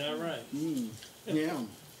 Is that right? Yeah.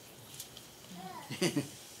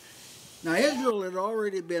 Now, Israel had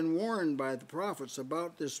already been warned by the prophets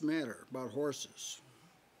about this matter, about horses.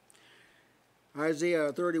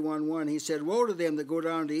 Isaiah 31:1, he said, "Woe to them that go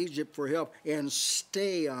down to Egypt for help and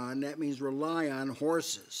stay on," that means rely on,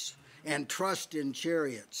 horses, and trust in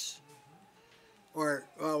chariots. Or,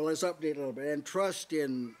 let's update a little bit, and trust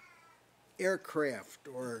in aircraft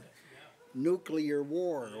or nuclear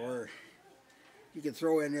war, or you can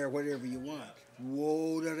throw in there whatever you want.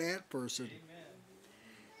 Woe to that person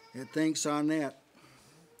that thinks on that.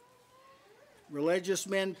 Religious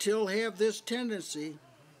men still have this tendency.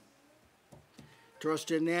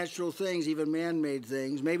 Trust in natural things, even man-made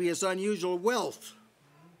things. Maybe it's unusual wealth.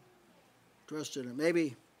 Trust in it.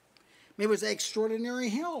 Maybe it's extraordinary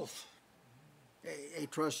health. They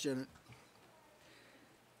trust in it.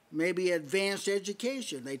 Maybe advanced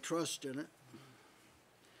education. They trust in it.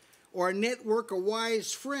 Or a network of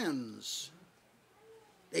wise friends.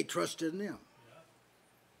 They trust in them.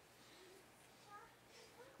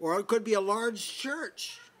 Or it could be a large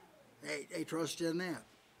church. They trust in that.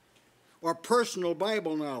 Or personal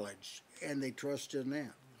Bible knowledge, and they trust in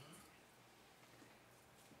that.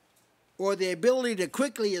 Or the ability to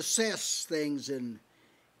quickly assess things and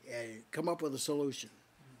come up with a solution.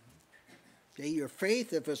 Okay, your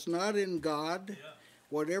faith, if it's not in God,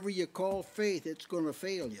 whatever you call faith, it's going to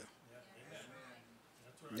fail you.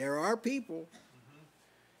 There are people,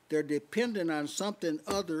 they're dependent on something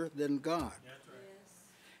other than God.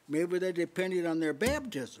 Maybe they're dependent on their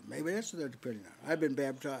baptism. Maybe that's what they're depending on. I've been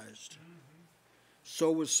baptized.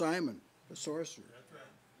 So was Simon, the sorcerer.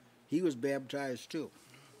 He was baptized too.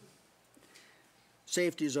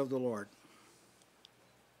 Safeties of the Lord.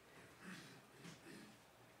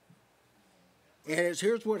 And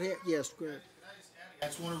here's what yes, go ahead. I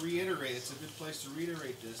just want to reiterate, it's a good place to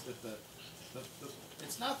reiterate this, that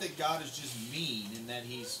it's not that God is just mean and that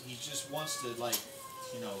he just wants to, like,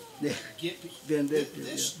 get Vindictive,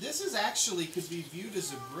 this is actually could be viewed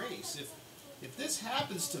as a grace. If this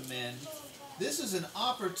happens to men, this is an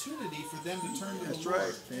opportunity for them to turn to the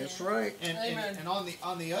Lord. That's right. And on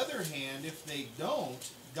the other hand, if they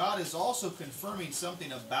don't, God is also confirming something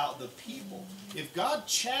about the people. If God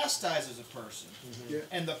chastises a person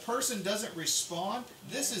and the person doesn't respond,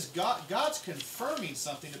 this is God's confirming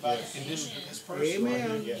something about the condition of this person.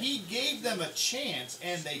 Amen. He gave them a chance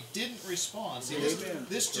and they didn't respond. See,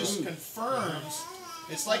 this just confirms.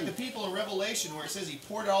 It's like the people in Revelation where it says he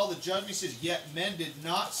poured out all the judgment. He says, yet men did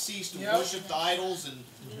not cease to worship the idols and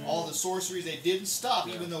all the sorceries. They didn't stop,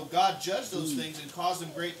 even though God judged those things and caused them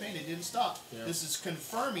great pain. They didn't stop. This is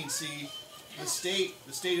confirming, see, the state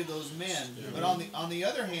of those men. But on the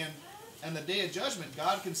other hand, on the day of judgment,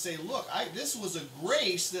 God can say, look, this was a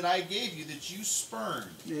grace that I gave you that you spurned.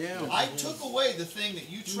 I took away the thing that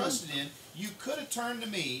you trusted in. You could have turned to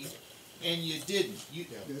me, and you didn't.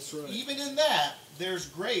 That's right. Even in that, there's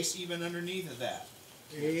grace even underneath of that.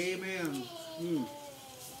 Amen.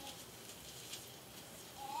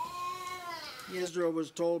 Israel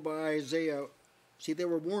was told by Isaiah, see, they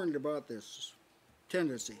were warned about this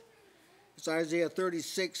tendency. It's Isaiah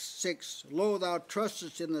 36:6. Lo, thou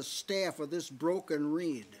trustest in the staff of this broken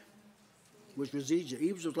reed, which was Egypt.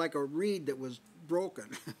 Egypt was like a reed that was broken.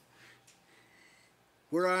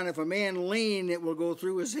 Whereon if a man lean, it will go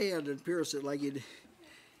through his hand and pierce it like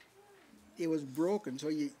it was broken. So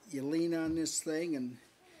you lean on this thing and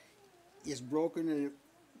it's broken and it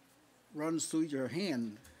runs through your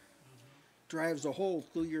hand, drives a hole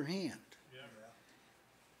through your hand.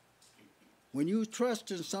 When you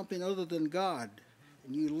trust in something other than God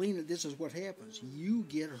and you lean it, this is what happens. You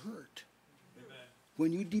get hurt.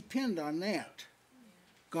 When you depend on that.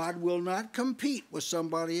 God will not compete with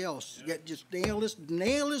somebody else. Just nail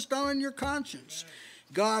this down in your conscience.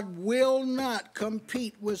 God will not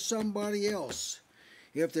compete with somebody else.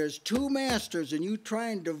 If there's two masters and you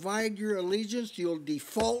try and divide your allegiance, you'll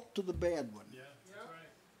default to the bad one.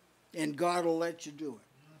 And God will let you do it.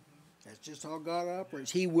 That's just how God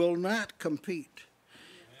operates. He will not compete.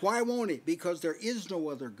 Why won't he? Because there is no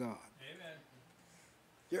other God.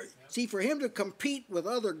 See, for him to compete with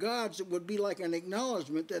other gods, it would be like an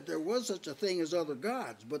acknowledgement that there was such a thing as other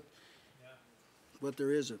gods, but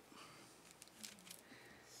there isn't.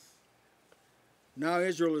 Now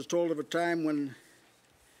Israel is told of a time when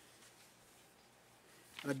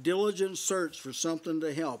a diligent search for something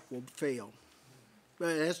to help will fail.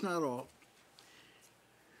 But that's not all.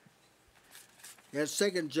 That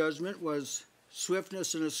second judgment was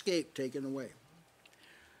swiftness and escape taken away.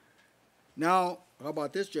 Now, how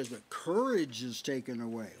about this judgment? Courage is taken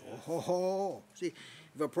away. Oh, see,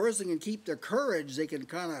 if a person can keep their courage, they can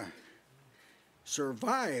kind of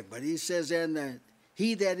survive. But he says, and that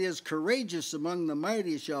he that is courageous among the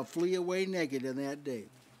mighty shall flee away naked in that day.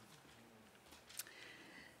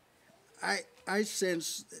 I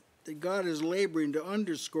sense that God is laboring to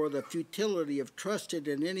underscore the futility of trusting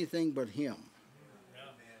in anything but him.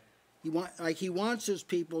 He wants his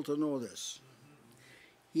people to know this.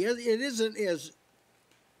 It isn't, as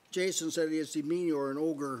Jason said, it's a meanie or an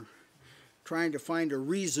ogre trying to find a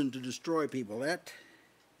reason to destroy people. That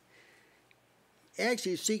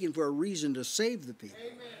actually is seeking for a reason to save the people.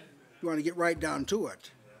 Amen. You want to get right down to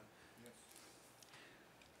it.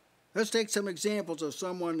 Let's take some examples of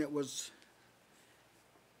someone that was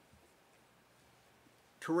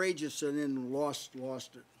courageous and then lost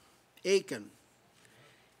it. Achan.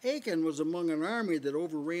 Achan was among an army that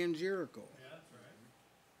overran Jericho.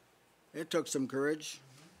 It took some courage.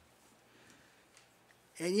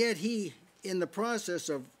 And yet he, in the process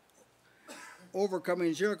of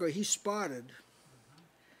overcoming Jericho, he spotted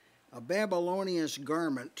a Babylonian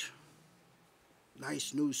garment,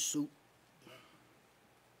 nice new suit,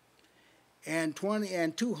 and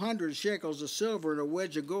 200 shekels of silver and a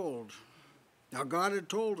wedge of gold. Now God had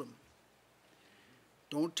told him,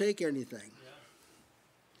 don't take anything.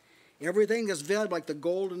 Everything that's valued, like the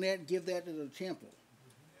gold and that, give that to the temple.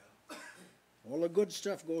 All the good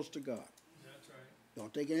stuff goes to God. That's right.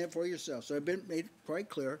 Don't take anything for yourself. So it's been made quite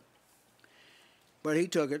clear. But he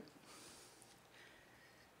took it.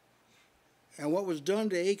 And what was done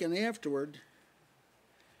to Achan afterward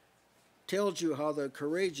tells you how the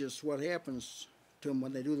courageous, what happens to them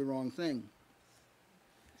when they do the wrong thing.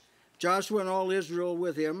 Joshua and all Israel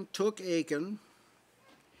with him took Achan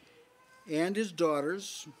and his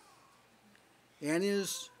daughters and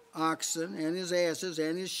his oxen and his asses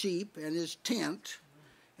and his sheep and his tent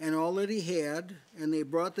and all that he had, and they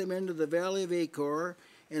brought them into the valley of Achor,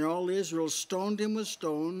 and all Israel stoned him with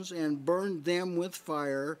stones and burned them with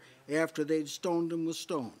fire after they'd stoned him with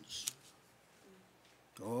stones.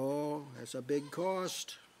 Oh, that's a big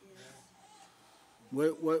cost.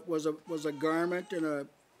 What was a garment and a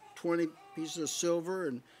 20 pieces of silver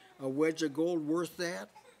and a wedge of gold worth that?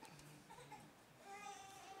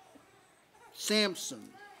 Samson.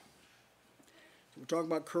 We're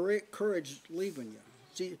talking about courage leaving you.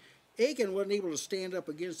 See, Achan wasn't able to stand up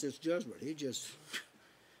against this judgment. He just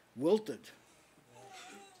wilted.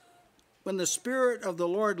 When the Spirit of the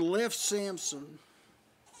Lord left Samson,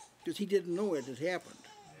 because he didn't know it had happened,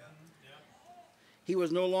 he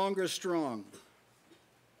was no longer strong.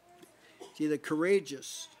 See, the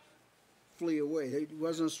courageous flee away. He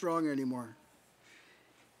wasn't strong anymore.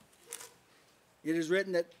 It is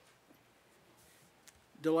written that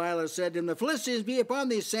Delilah said to him, "The Philistines be upon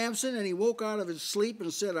thee, Samson." And he woke out of his sleep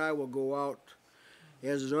and said, "I will go out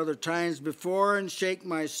as at other times before and shake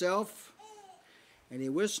myself." And he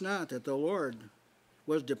wist not that the Lord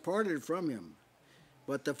was departed from him.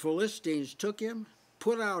 But the Philistines took him,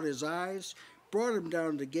 put out his eyes, brought him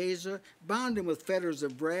down to Gaza, bound him with fetters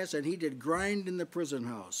of brass, and he did grind in the prison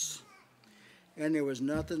house. And there was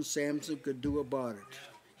nothing Samson could do about it.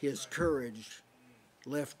 His courage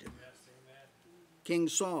left him. King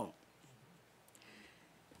Saul.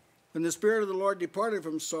 When the Spirit of the Lord departed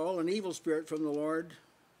from Saul, an evil spirit from the Lord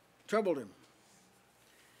troubled him.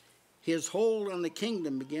 His hold on the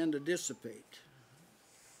kingdom began to dissipate.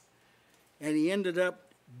 And he ended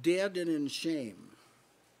up dead and in shame.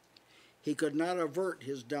 He could not avert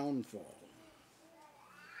his downfall.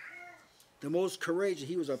 The most courageous,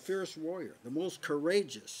 he was a fierce warrior, the most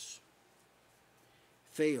courageous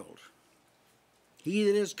failed. He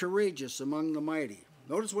that is courageous among the mighty.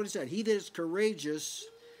 Notice what he said. He that is courageous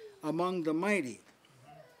among the mighty.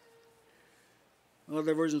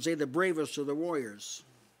 Other versions say the bravest of the warriors.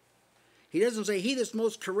 He doesn't say he that's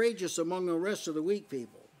most courageous among the rest of the weak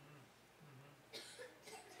people.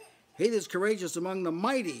 He that's courageous among the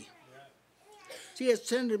mighty. See,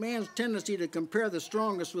 it's man's tendency to compare the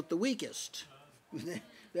strongest with the weakest.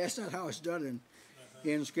 That's not how it's done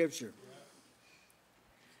in Scripture.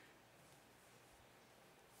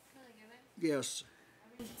 Yes.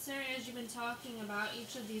 Considering as you've been talking about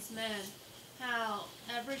each of these men, how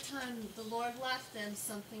every time the Lord left them,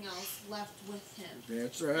 something else left with him.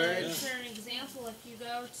 That's right. And for an example, if you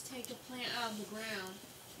go to take a plant out of the ground,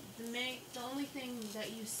 the only thing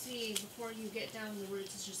that you see before you get down to the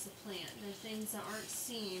roots is just the plant. There are things that aren't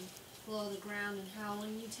seen below the ground, and how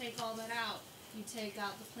when you take all that out, you take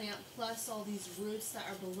out the plant plus all these roots that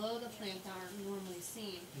are below the plant that aren't normally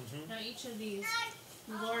seen. Now each of these,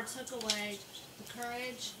 the Lord took away the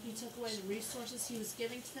courage, he took away the resources he was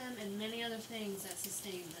giving to them, and many other things that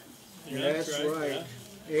sustained them. Yeah, that's right.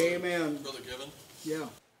 Yeah. Amen. Brother Kevin? Yeah.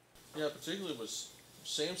 Yeah, particularly with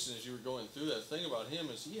Samson, as you were going through that, thing about him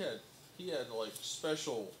is he had like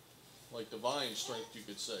special, like divine strength, you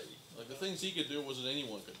could say. Like the things he could do wasn't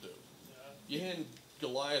anyone could do. You hand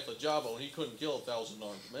Goliath a jawbone, he couldn't kill 1,000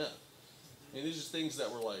 armed men. And these are things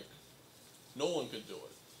that were like, no one could do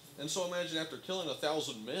it. And so imagine after killing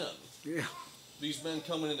 1,000 men, these men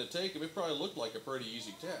coming in to take him, it probably looked like a pretty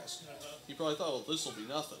easy task. He probably thought, well, this will be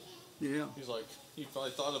nothing. Yeah. He's like, he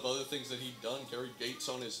probably thought of other things that he'd done, carried gates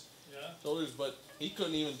on his shoulders, but he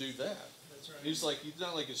couldn't even do that. That's right. He's like, it's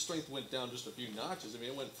not like his strength went down just a few notches. I mean,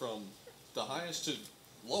 it went from the highest to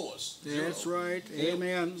lowest. That's 0. right.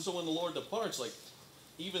 Amen. So when the Lord departs, like,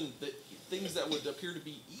 even the things that would appear to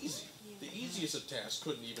be easy, the easiest of tasks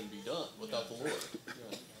couldn't even be done without the Lord.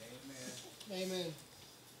 Yeah. Amen.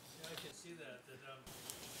 Yeah, I can see that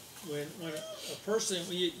when a person,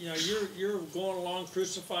 you're going along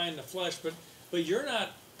crucifying the flesh, but you're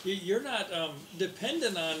not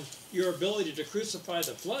dependent on your ability to crucify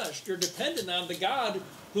the flesh. You're dependent on the God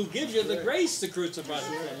who gives you the grace to crucify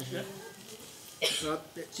the flesh.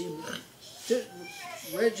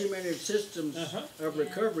 Regimented systems of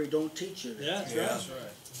recovery don't teach you that. Yeah, that's right. That's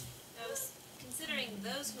right. I was considering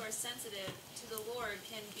those who are sensitive to the Lord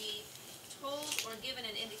can be told or given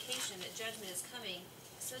an indication that judgment is coming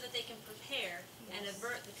so that they can prepare and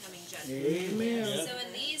avert the coming judgment. Amen. So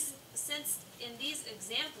in these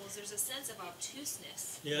examples, there's a sense of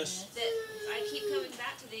obtuseness. Yes. That I keep coming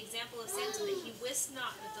back to the example of Samson, that he wist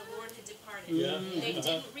not that the Lord had departed. Yeah. They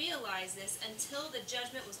didn't realize this until the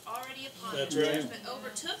judgment was already upon That's them. right. The judgment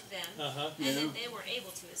overtook them, and then they were able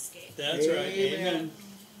to escape. That's right. Amen.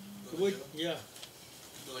 Yeah.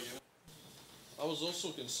 I was also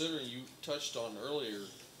considering, you touched on earlier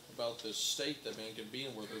about this state that man can be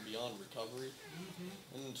in where they're beyond recovery.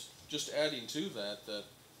 And just adding to that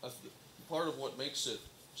part of what makes it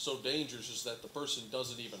so dangerous is that the person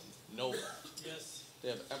doesn't even know that. Yes. They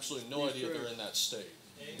have absolutely no idea they're in that state.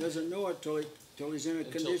 Doesn't know it till he's in a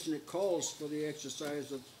condition that calls for the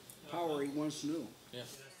exercise of power he once knew. Yeah.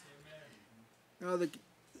 Now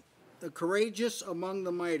the courageous among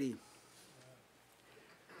the mighty.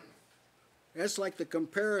 That's like the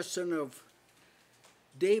comparison of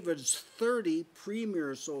David's 30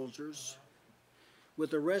 premier soldiers with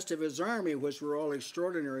the rest of his army, which were all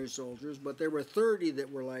extraordinary soldiers, but there were 30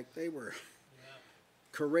 that were like, they were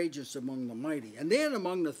courageous among the mighty. And then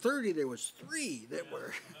among the 30, there was 3 that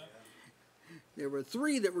were, there were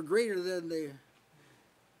 3 that were greater than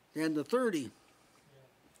the 30.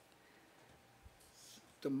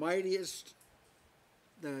 The mightiest,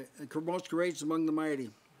 the most courageous among the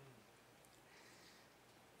mighty.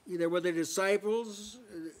 There were the disciples,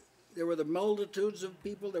 there were the multitudes of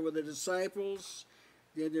people, there were the disciples,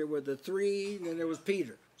 then there were the 3, then there was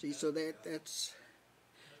Peter. See, so that's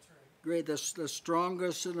great, the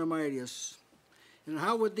strongest and the mightiest. And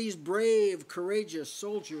how would these brave, courageous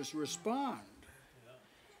soldiers respond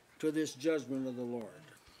to this judgment of the Lord?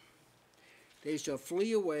 They shall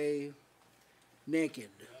flee away naked.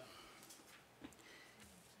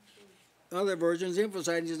 Other versions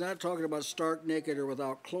emphasize he's not talking about stark naked or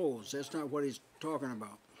without clothes. That's not what he's talking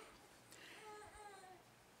about.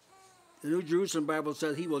 The New Jerusalem Bible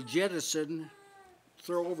says he will jettison,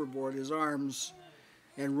 throw overboard his arms,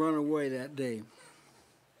 and run away that day.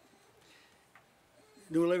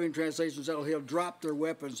 New Living Translation says he'll drop their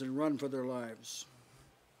weapons and run for their lives.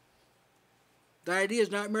 The idea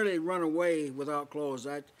is not merely run away without clothes.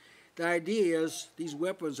 The idea is these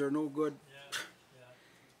weapons are no good.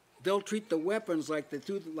 They'll treat the weapons like they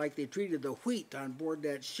treated the wheat on board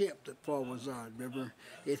that ship that Paul was on. Remember,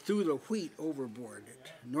 they threw the wheat overboard.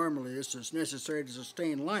 Normally, this is necessary to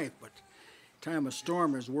sustain life, but time of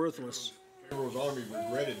storm is worthless. Pharaoh's army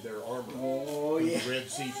regretted their armor. Oh, when yeah. the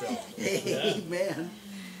Red Sea fell. Amen.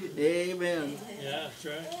 Amen. Yeah, that's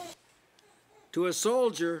right. To a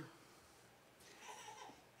soldier,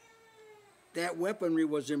 that weaponry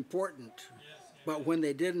was important, but when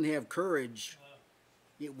they didn't have courage,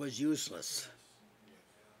 it was useless.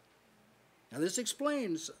 Now this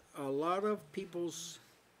explains a lot of people's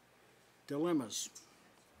dilemmas.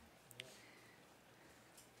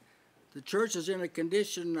 The church is in a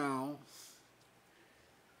condition now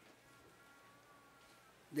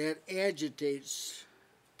that agitates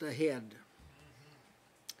the head.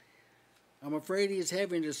 I'm afraid he's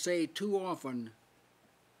having to say too often,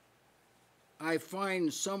 I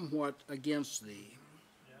find somewhat against thee.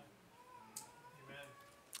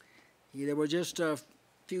 There were just a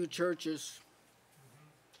few churches,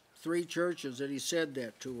 3 churches that he said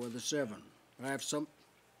that to, or the 7. I have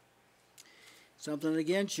something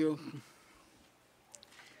against you.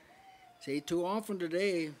 See, too often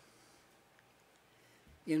today,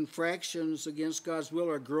 infractions against God's will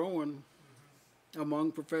are growing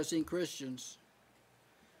among professing Christians.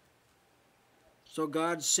 So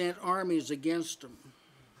God sent armies against them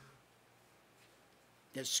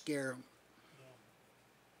that scare them.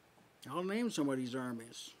 I'll name some of these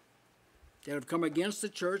armies that have come against the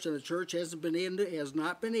church, and the church has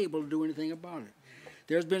not been able to do anything about it.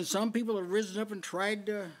 There's been some people that have risen up and tried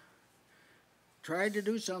to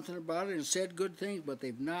do something about it and said good things, but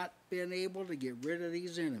they've not been able to get rid of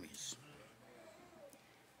these enemies.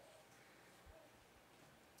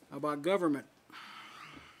 How about government?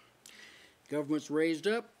 Government's raised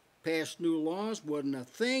up, passed new laws, wasn't a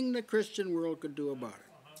thing the Christian world could do about it.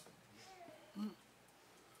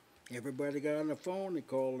 Everybody got on the phone, they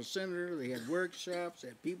called the senator, they had workshops, they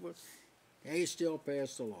had people, they still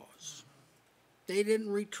passed the laws. They didn't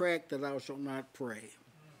retract that thou shalt not pray.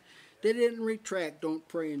 They didn't retract, don't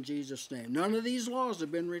pray in Jesus' name. None of these laws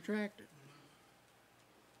have been retracted.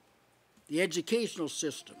 The educational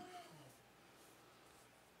system,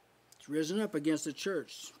 it's risen up against the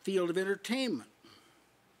church. Field of entertainment,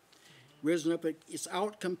 risen up, it's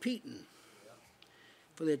out competing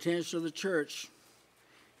for the attention of the church.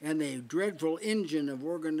 And the dreadful engine of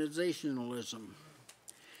organizationalism.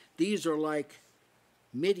 These are like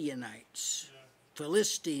Midianites,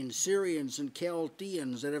 Philistines, Syrians, and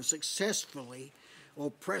Chaldeans that have successfully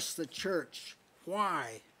oppressed the church.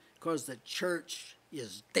 Why? Because the church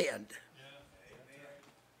is dead.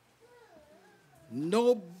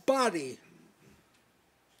 Nobody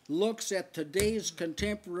looks at today's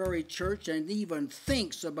contemporary church and even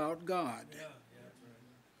thinks about God.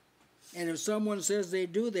 And if someone says they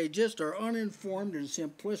do, they just are uninformed and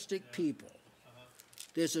simplistic people.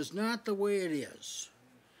 This is not the way it is.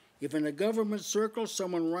 If in a government circle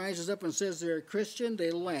someone rises up and says they're a Christian,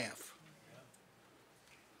 they laugh.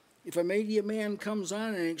 If a media man comes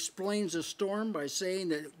on and explains a storm by saying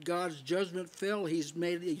that God's judgment fell, he's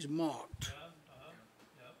mocked.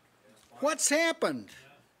 What's happened?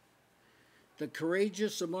 The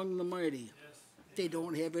courageous among the mighty, they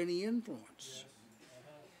don't have any influence.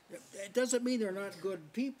 It doesn't mean they're not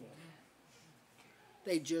good people.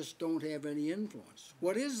 They just don't have any influence.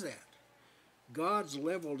 What is that? God's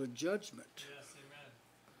level of judgment.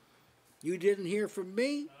 You didn't hear from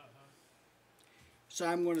me, so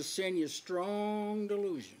I'm going to send you strong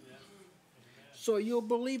delusion. So you'll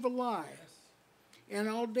believe a lie, and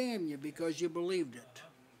I'll damn you because you believed it,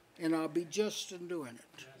 and I'll be just in doing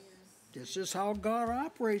it. This is how God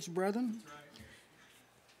operates, brethren.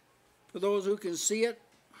 For those who can see it,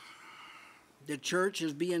 the church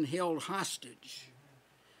is being held hostage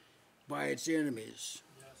by its enemies.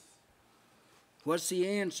 What's the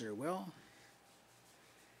answer? Well,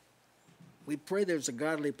 we pray there's a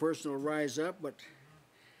godly person will rise up, but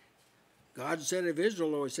God said of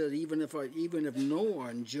Israel, He said, even if Noah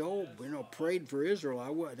and Job, prayed for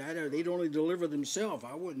Israel, they'd only deliver themselves.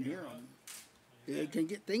 I wouldn't hear them.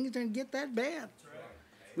 Things can get that bad.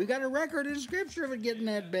 We got a record in Scripture of it getting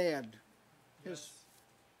that bad. Yes.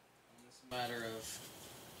 It's a matter of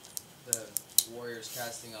the warriors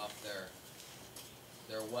casting off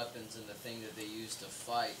their weapons and the thing that they use to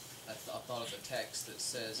fight. I thought of a text that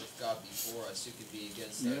says, if God be for us, who can be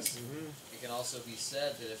against us? It can also be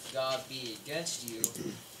said that if God be against you,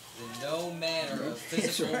 then no manner of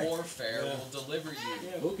physical warfare will deliver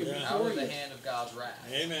you out of the hand of God's wrath.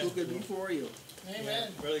 Amen. Who could be for you?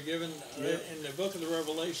 Amen. Brother Given, in the book of the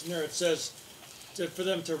Revelation there it says for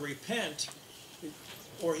them to repent,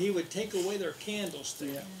 or He would take away their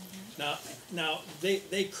candlestick. Now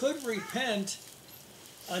they could repent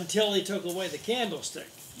until He took away the candlestick.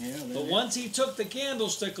 But once He took the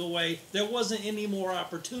candlestick away, there wasn't any more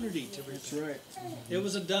opportunity to repent. That's right. It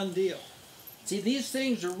was a done deal. See, these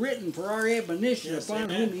things are written for our admonition upon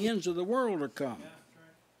whom the ends of the world are come.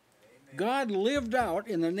 God lived out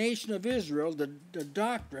in the nation of Israel the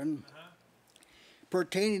doctrine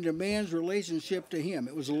pertaining to man's relationship to Him.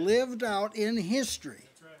 It was lived out in history.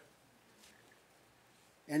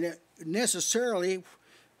 And it necessarily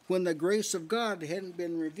when the grace of God hadn't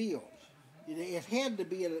been revealed. It had to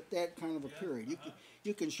be at that kind of a period.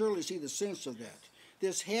 You can surely see the sense of that.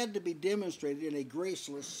 This had to be demonstrated in a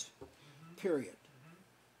graceless period.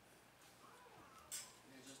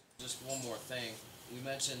 Just one more thing. We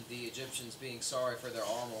mentioned the Egyptians being sorry for their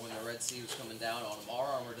armor when the Red Sea was coming down on them. Our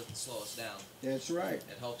armor doesn't slow us down. That's right.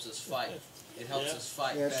 It helps us fight. It helps us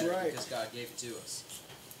fight That's better right. because God gave it to us.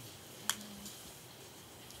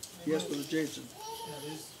 Yes, Brother Jason.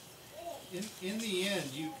 In the end,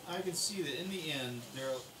 I can see that in the end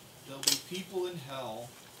there'll be people in hell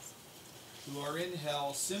who are in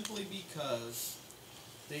hell simply because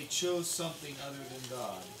they chose something other than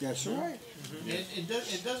God. That's right.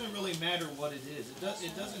 It doesn't really matter what it is.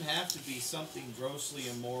 It doesn't have to be something grossly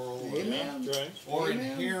immoral or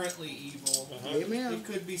inherently evil. Amen. It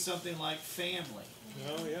could be something like family.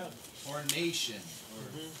 Or nation.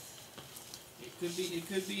 Or it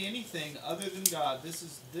could be anything other than God. This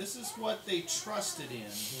is what they trusted in.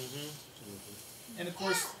 And of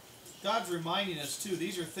course, God's reminding us too,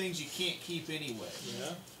 these are things you can't keep anyway.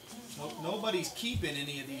 Nobody's keeping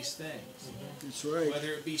any of these things. That's right.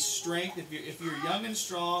 Whether it be strength, if you're young and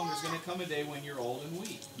strong, there's going to come a day when you're old and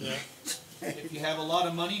weak. If you have a lot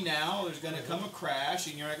of money now, there's going to come a crash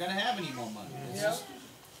and you're not going to have any more money.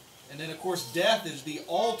 And then, of course, death is the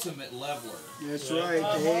ultimate leveler. That's right.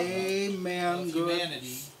 Amen. Of good.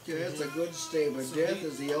 Humanity. That's a good statement. So death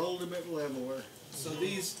is the ultimate leveler. So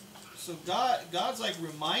God's like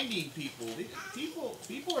reminding people.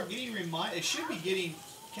 People are getting reminded. They should be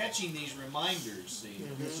catching these reminders. See,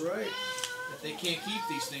 that's right. That they can't keep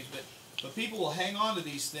these things, but people will hang on to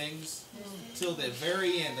these things till the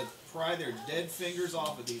very end. They pry their dead fingers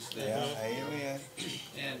off of these things. Amen.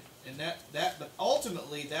 But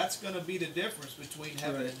ultimately, that's going to be the difference between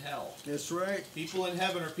heaven and hell. That's right. People in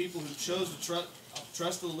heaven are people who chose to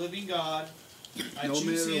trust the living God. I no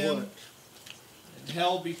choose matter Him. what. And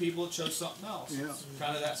hell be people that chose something else. Yeah. It's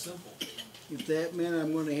kind of that simple. If that meant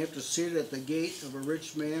I'm going to have to sit at the gate of a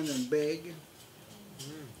rich man and beg.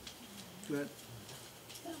 But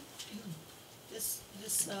this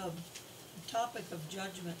topic of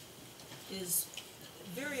judgment is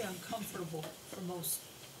very uncomfortable for most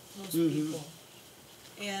people,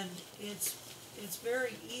 and it's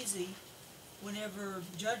very easy whenever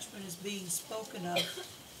judgment is being spoken of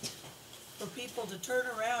for people to turn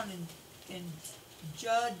around and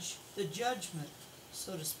judge the judgment,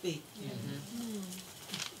 so to speak.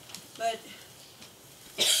 But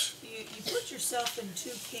you put yourself in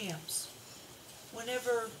two camps.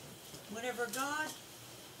 Whenever God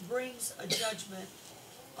brings a judgment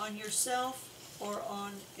on yourself or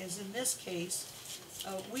on, as in this case,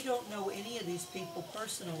 we don't know any of these people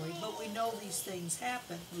personally, but we know these things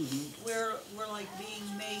happen. We're like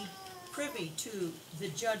being made privy to the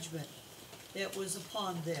judgment that was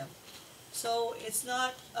upon them. So it's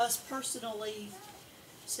not us personally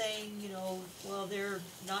saying, you know, well, they're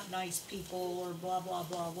not nice people or blah, blah,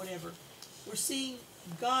 blah, whatever. We're seeing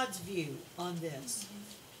God's view on this.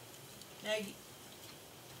 Now,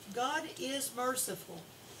 God is merciful.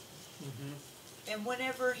 And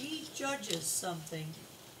whenever he judges something,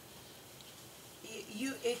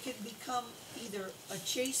 it can become either a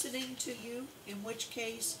chastening to you, in which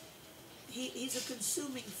case he's a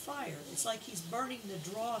consuming fire. It's like he's burning the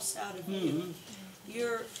dross out of you.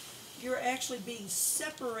 You're actually being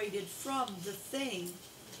separated from the thing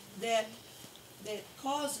that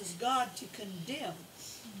causes God to condemn.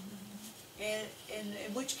 And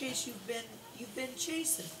in which case you've been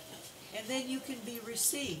chastened, and then you can be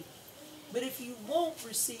received. But if you won't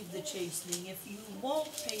receive the chastening, if you won't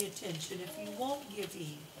pay attention, if you won't give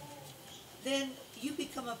heed, then you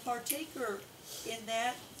become a partaker in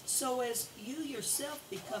that, so as you yourself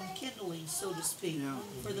become kindling, so to speak,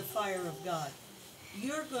 for the fire of God.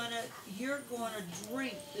 You're gonna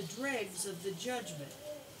drink the dregs of the judgment.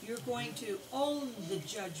 You're going to own the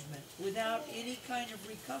judgment without any kind of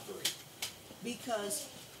recovery, because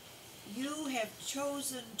you have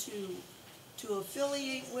chosen to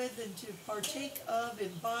affiliate with and to partake of,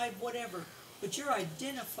 imbibe, whatever, but you're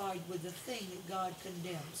identified with the thing that God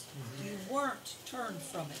condemns. You weren't turned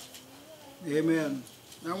from it. Amen.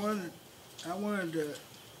 I wanted to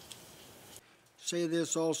say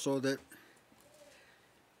this also, that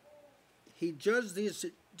he judged this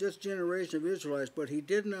generation of Israelites, but he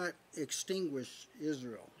did not extinguish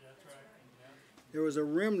Israel. There was a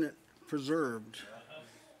remnant preserved,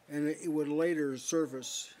 and it would later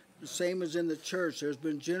surface. The same as in the church. There's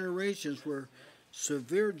been generations where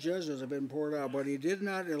severe judgments have been poured out, but he did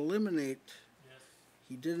not eliminate.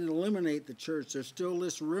 He didn't eliminate the church. There's still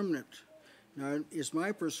this remnant. Now, it's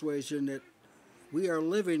my persuasion that we are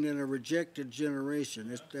living in a rejected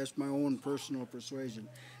generation. That's my own personal persuasion.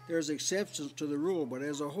 There's exceptions to the rule, but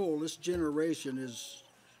as a whole, this generation is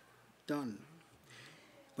done.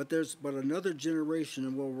 But another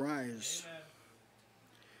generation will rise.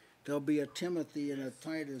 There'll be a Timothy and a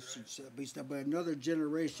Titus, but another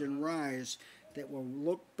generation rise that will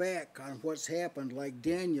look back on what's happened, like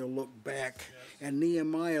Daniel looked back and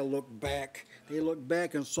Nehemiah looked back. They looked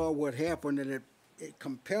back and saw what happened, and it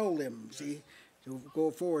compelled them, see, to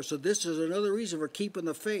go forward. So this is another reason for keeping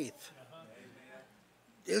the faith.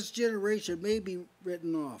 This generation may be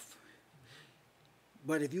written off,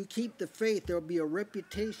 but if you keep the faith, there'll be a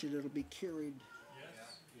reputation that'll be carried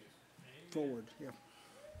forward. Yeah.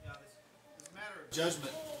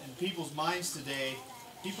 Judgment in people's minds today,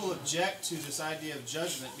 people object to this idea of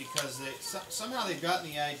judgment because somehow they've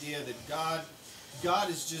gotten the idea that God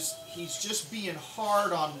is he's just being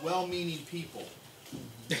hard on well-meaning people.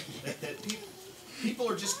 that people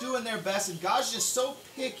are just doing their best, and God's just so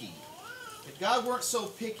picky. If God weren't so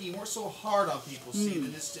picky, weren't so hard on people,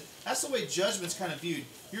 that's the way judgment's kind of viewed.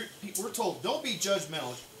 We're told, don't be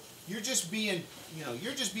judgmental. You're just being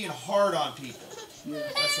hard on people.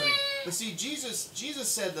 That's right. But see, Jesus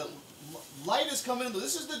said that light has come into.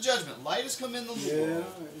 This is the judgment. Light has come into the world.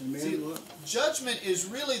 See, judgment is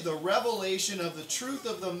really the revelation of the truth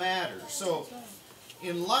of the matter. So,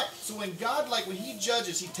 when God, when He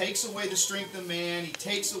judges, He takes away the strength of man. He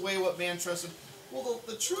takes away what man trusts Him. Well,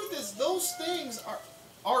 the truth is, those things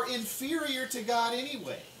are inferior to God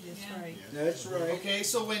anyway. That's right. That's right. Okay,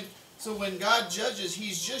 so when God judges,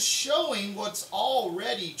 He's just showing what's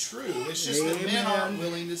already true. It's just that men aren't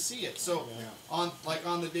willing to see it. So, on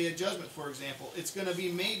the Day of Judgment, for example, it's going to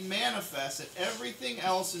be made manifest that everything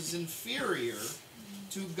else is inferior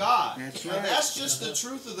to God. That's right. Now, that's just the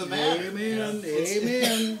truth of the matter. Amen.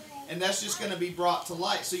 Amen. And that's just going to be brought to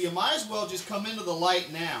light. So you might as well just come into the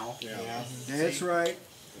light now. Yeah. That's right.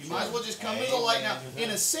 You might as well just come into the light now. In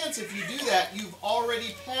a sense, if you do that, you've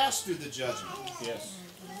already passed through the judgment. Yes.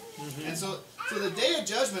 And so the Day of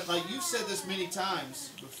Judgment, like you've said this many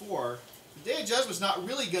times before, the Day of Judgment is not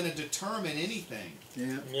really going to determine anything.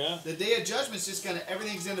 Yeah. The Day of Judgment is just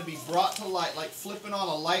everything's going to be brought to light, like flipping on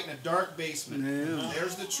a light in a dark basement. Yeah.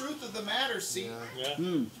 There's the truth of the matter, see? Yeah.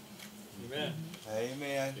 Amen.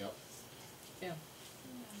 Amen. Yep. Yeah.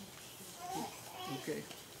 Okay.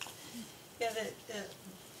 Yeah,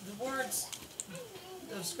 the words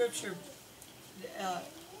of Scripture,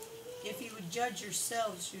 if you would judge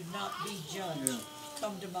yourselves, you'd not be judged,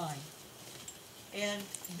 come to mind. And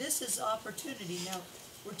this is opportunity. Now,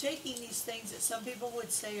 we're taking these things that some people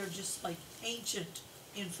would say are just like ancient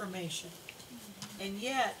information. And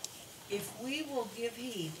yet, if we will give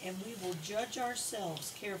heed and we will judge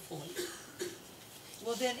ourselves carefully,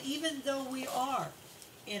 well then, even though we are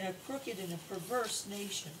in a crooked and a perverse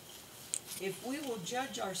nation, if we will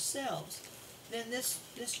judge ourselves, then this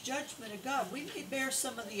judgment of God, we may bear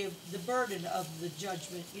some of the burden of the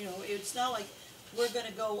judgment. You know, it's not like we're going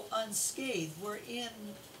to go unscathed. We're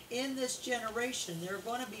in this generation. There are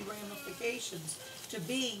going to be ramifications to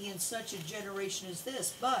being in such a generation as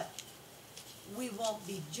this, but we won't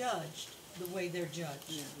be judged the way they're judged.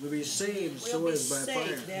 Yeah, we'll be saved, We'll so be is by saved.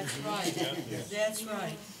 fire. That's right. That's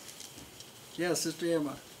right. Yes, Sister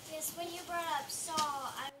Emma. Yes, when you brought up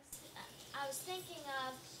Saul, I was thinking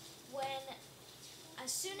of when,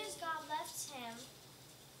 as soon as God left him,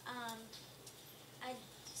 a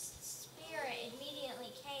spirit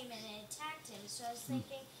immediately came and it attacked him. So I was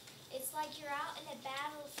thinking, it's like you're out in a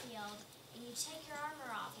battlefield and you take your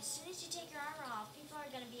armor off. As soon as you take your armor off, people are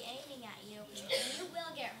going to be aiming at you, and you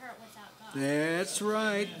will get hurt without God. That's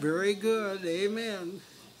right. Very good. Amen.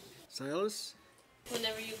 Silas?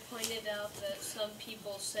 Whenever you pointed out that some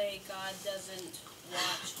people say God doesn't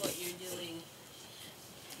watch what you're doing,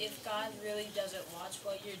 if God really doesn't watch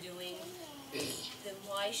what you're doing, then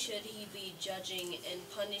why should he be judging and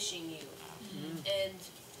punishing you? And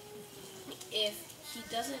if he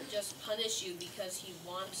doesn't just punish you because he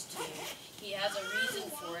wants to, he has a reason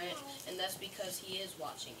for it, and that's because he is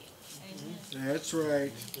watching you. That's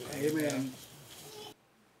right. Amen.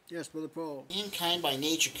 Yes, Brother Paul. Mankind by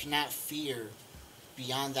nature cannot fear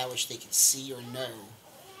beyond that which they can see or know.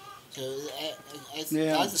 So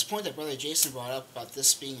I like this point that Brother Jason brought up about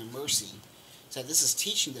this being a mercy, so this is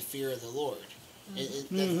teaching the fear of the Lord.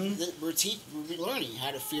 We're learning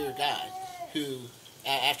how to fear God, who,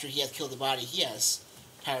 after he hath killed the body, he has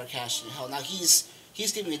power to cast into hell. Now he's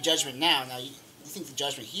giving a judgment now. Now you think the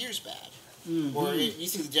judgment here is bad, or you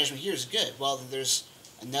think the judgment here is good. Well, then there's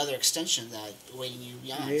another extension of that awaiting you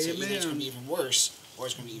beyond. Amen. So either it's going to be even worse, or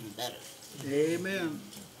it's going to be even better. Amen.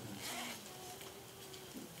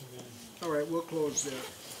 All right, we'll close there.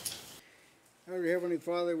 Our Heavenly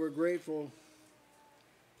Father, we're grateful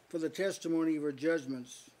for the testimony of your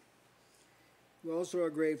judgments. We also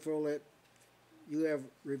are grateful that you have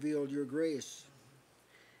revealed your grace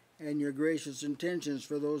and your gracious intentions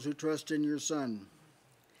for those who trust in your Son.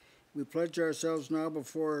 We pledge ourselves now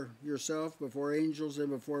before yourself, before angels, and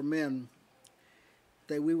before men,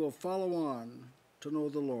 that we will follow on to know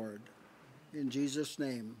the Lord. In Jesus'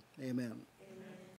 name, amen.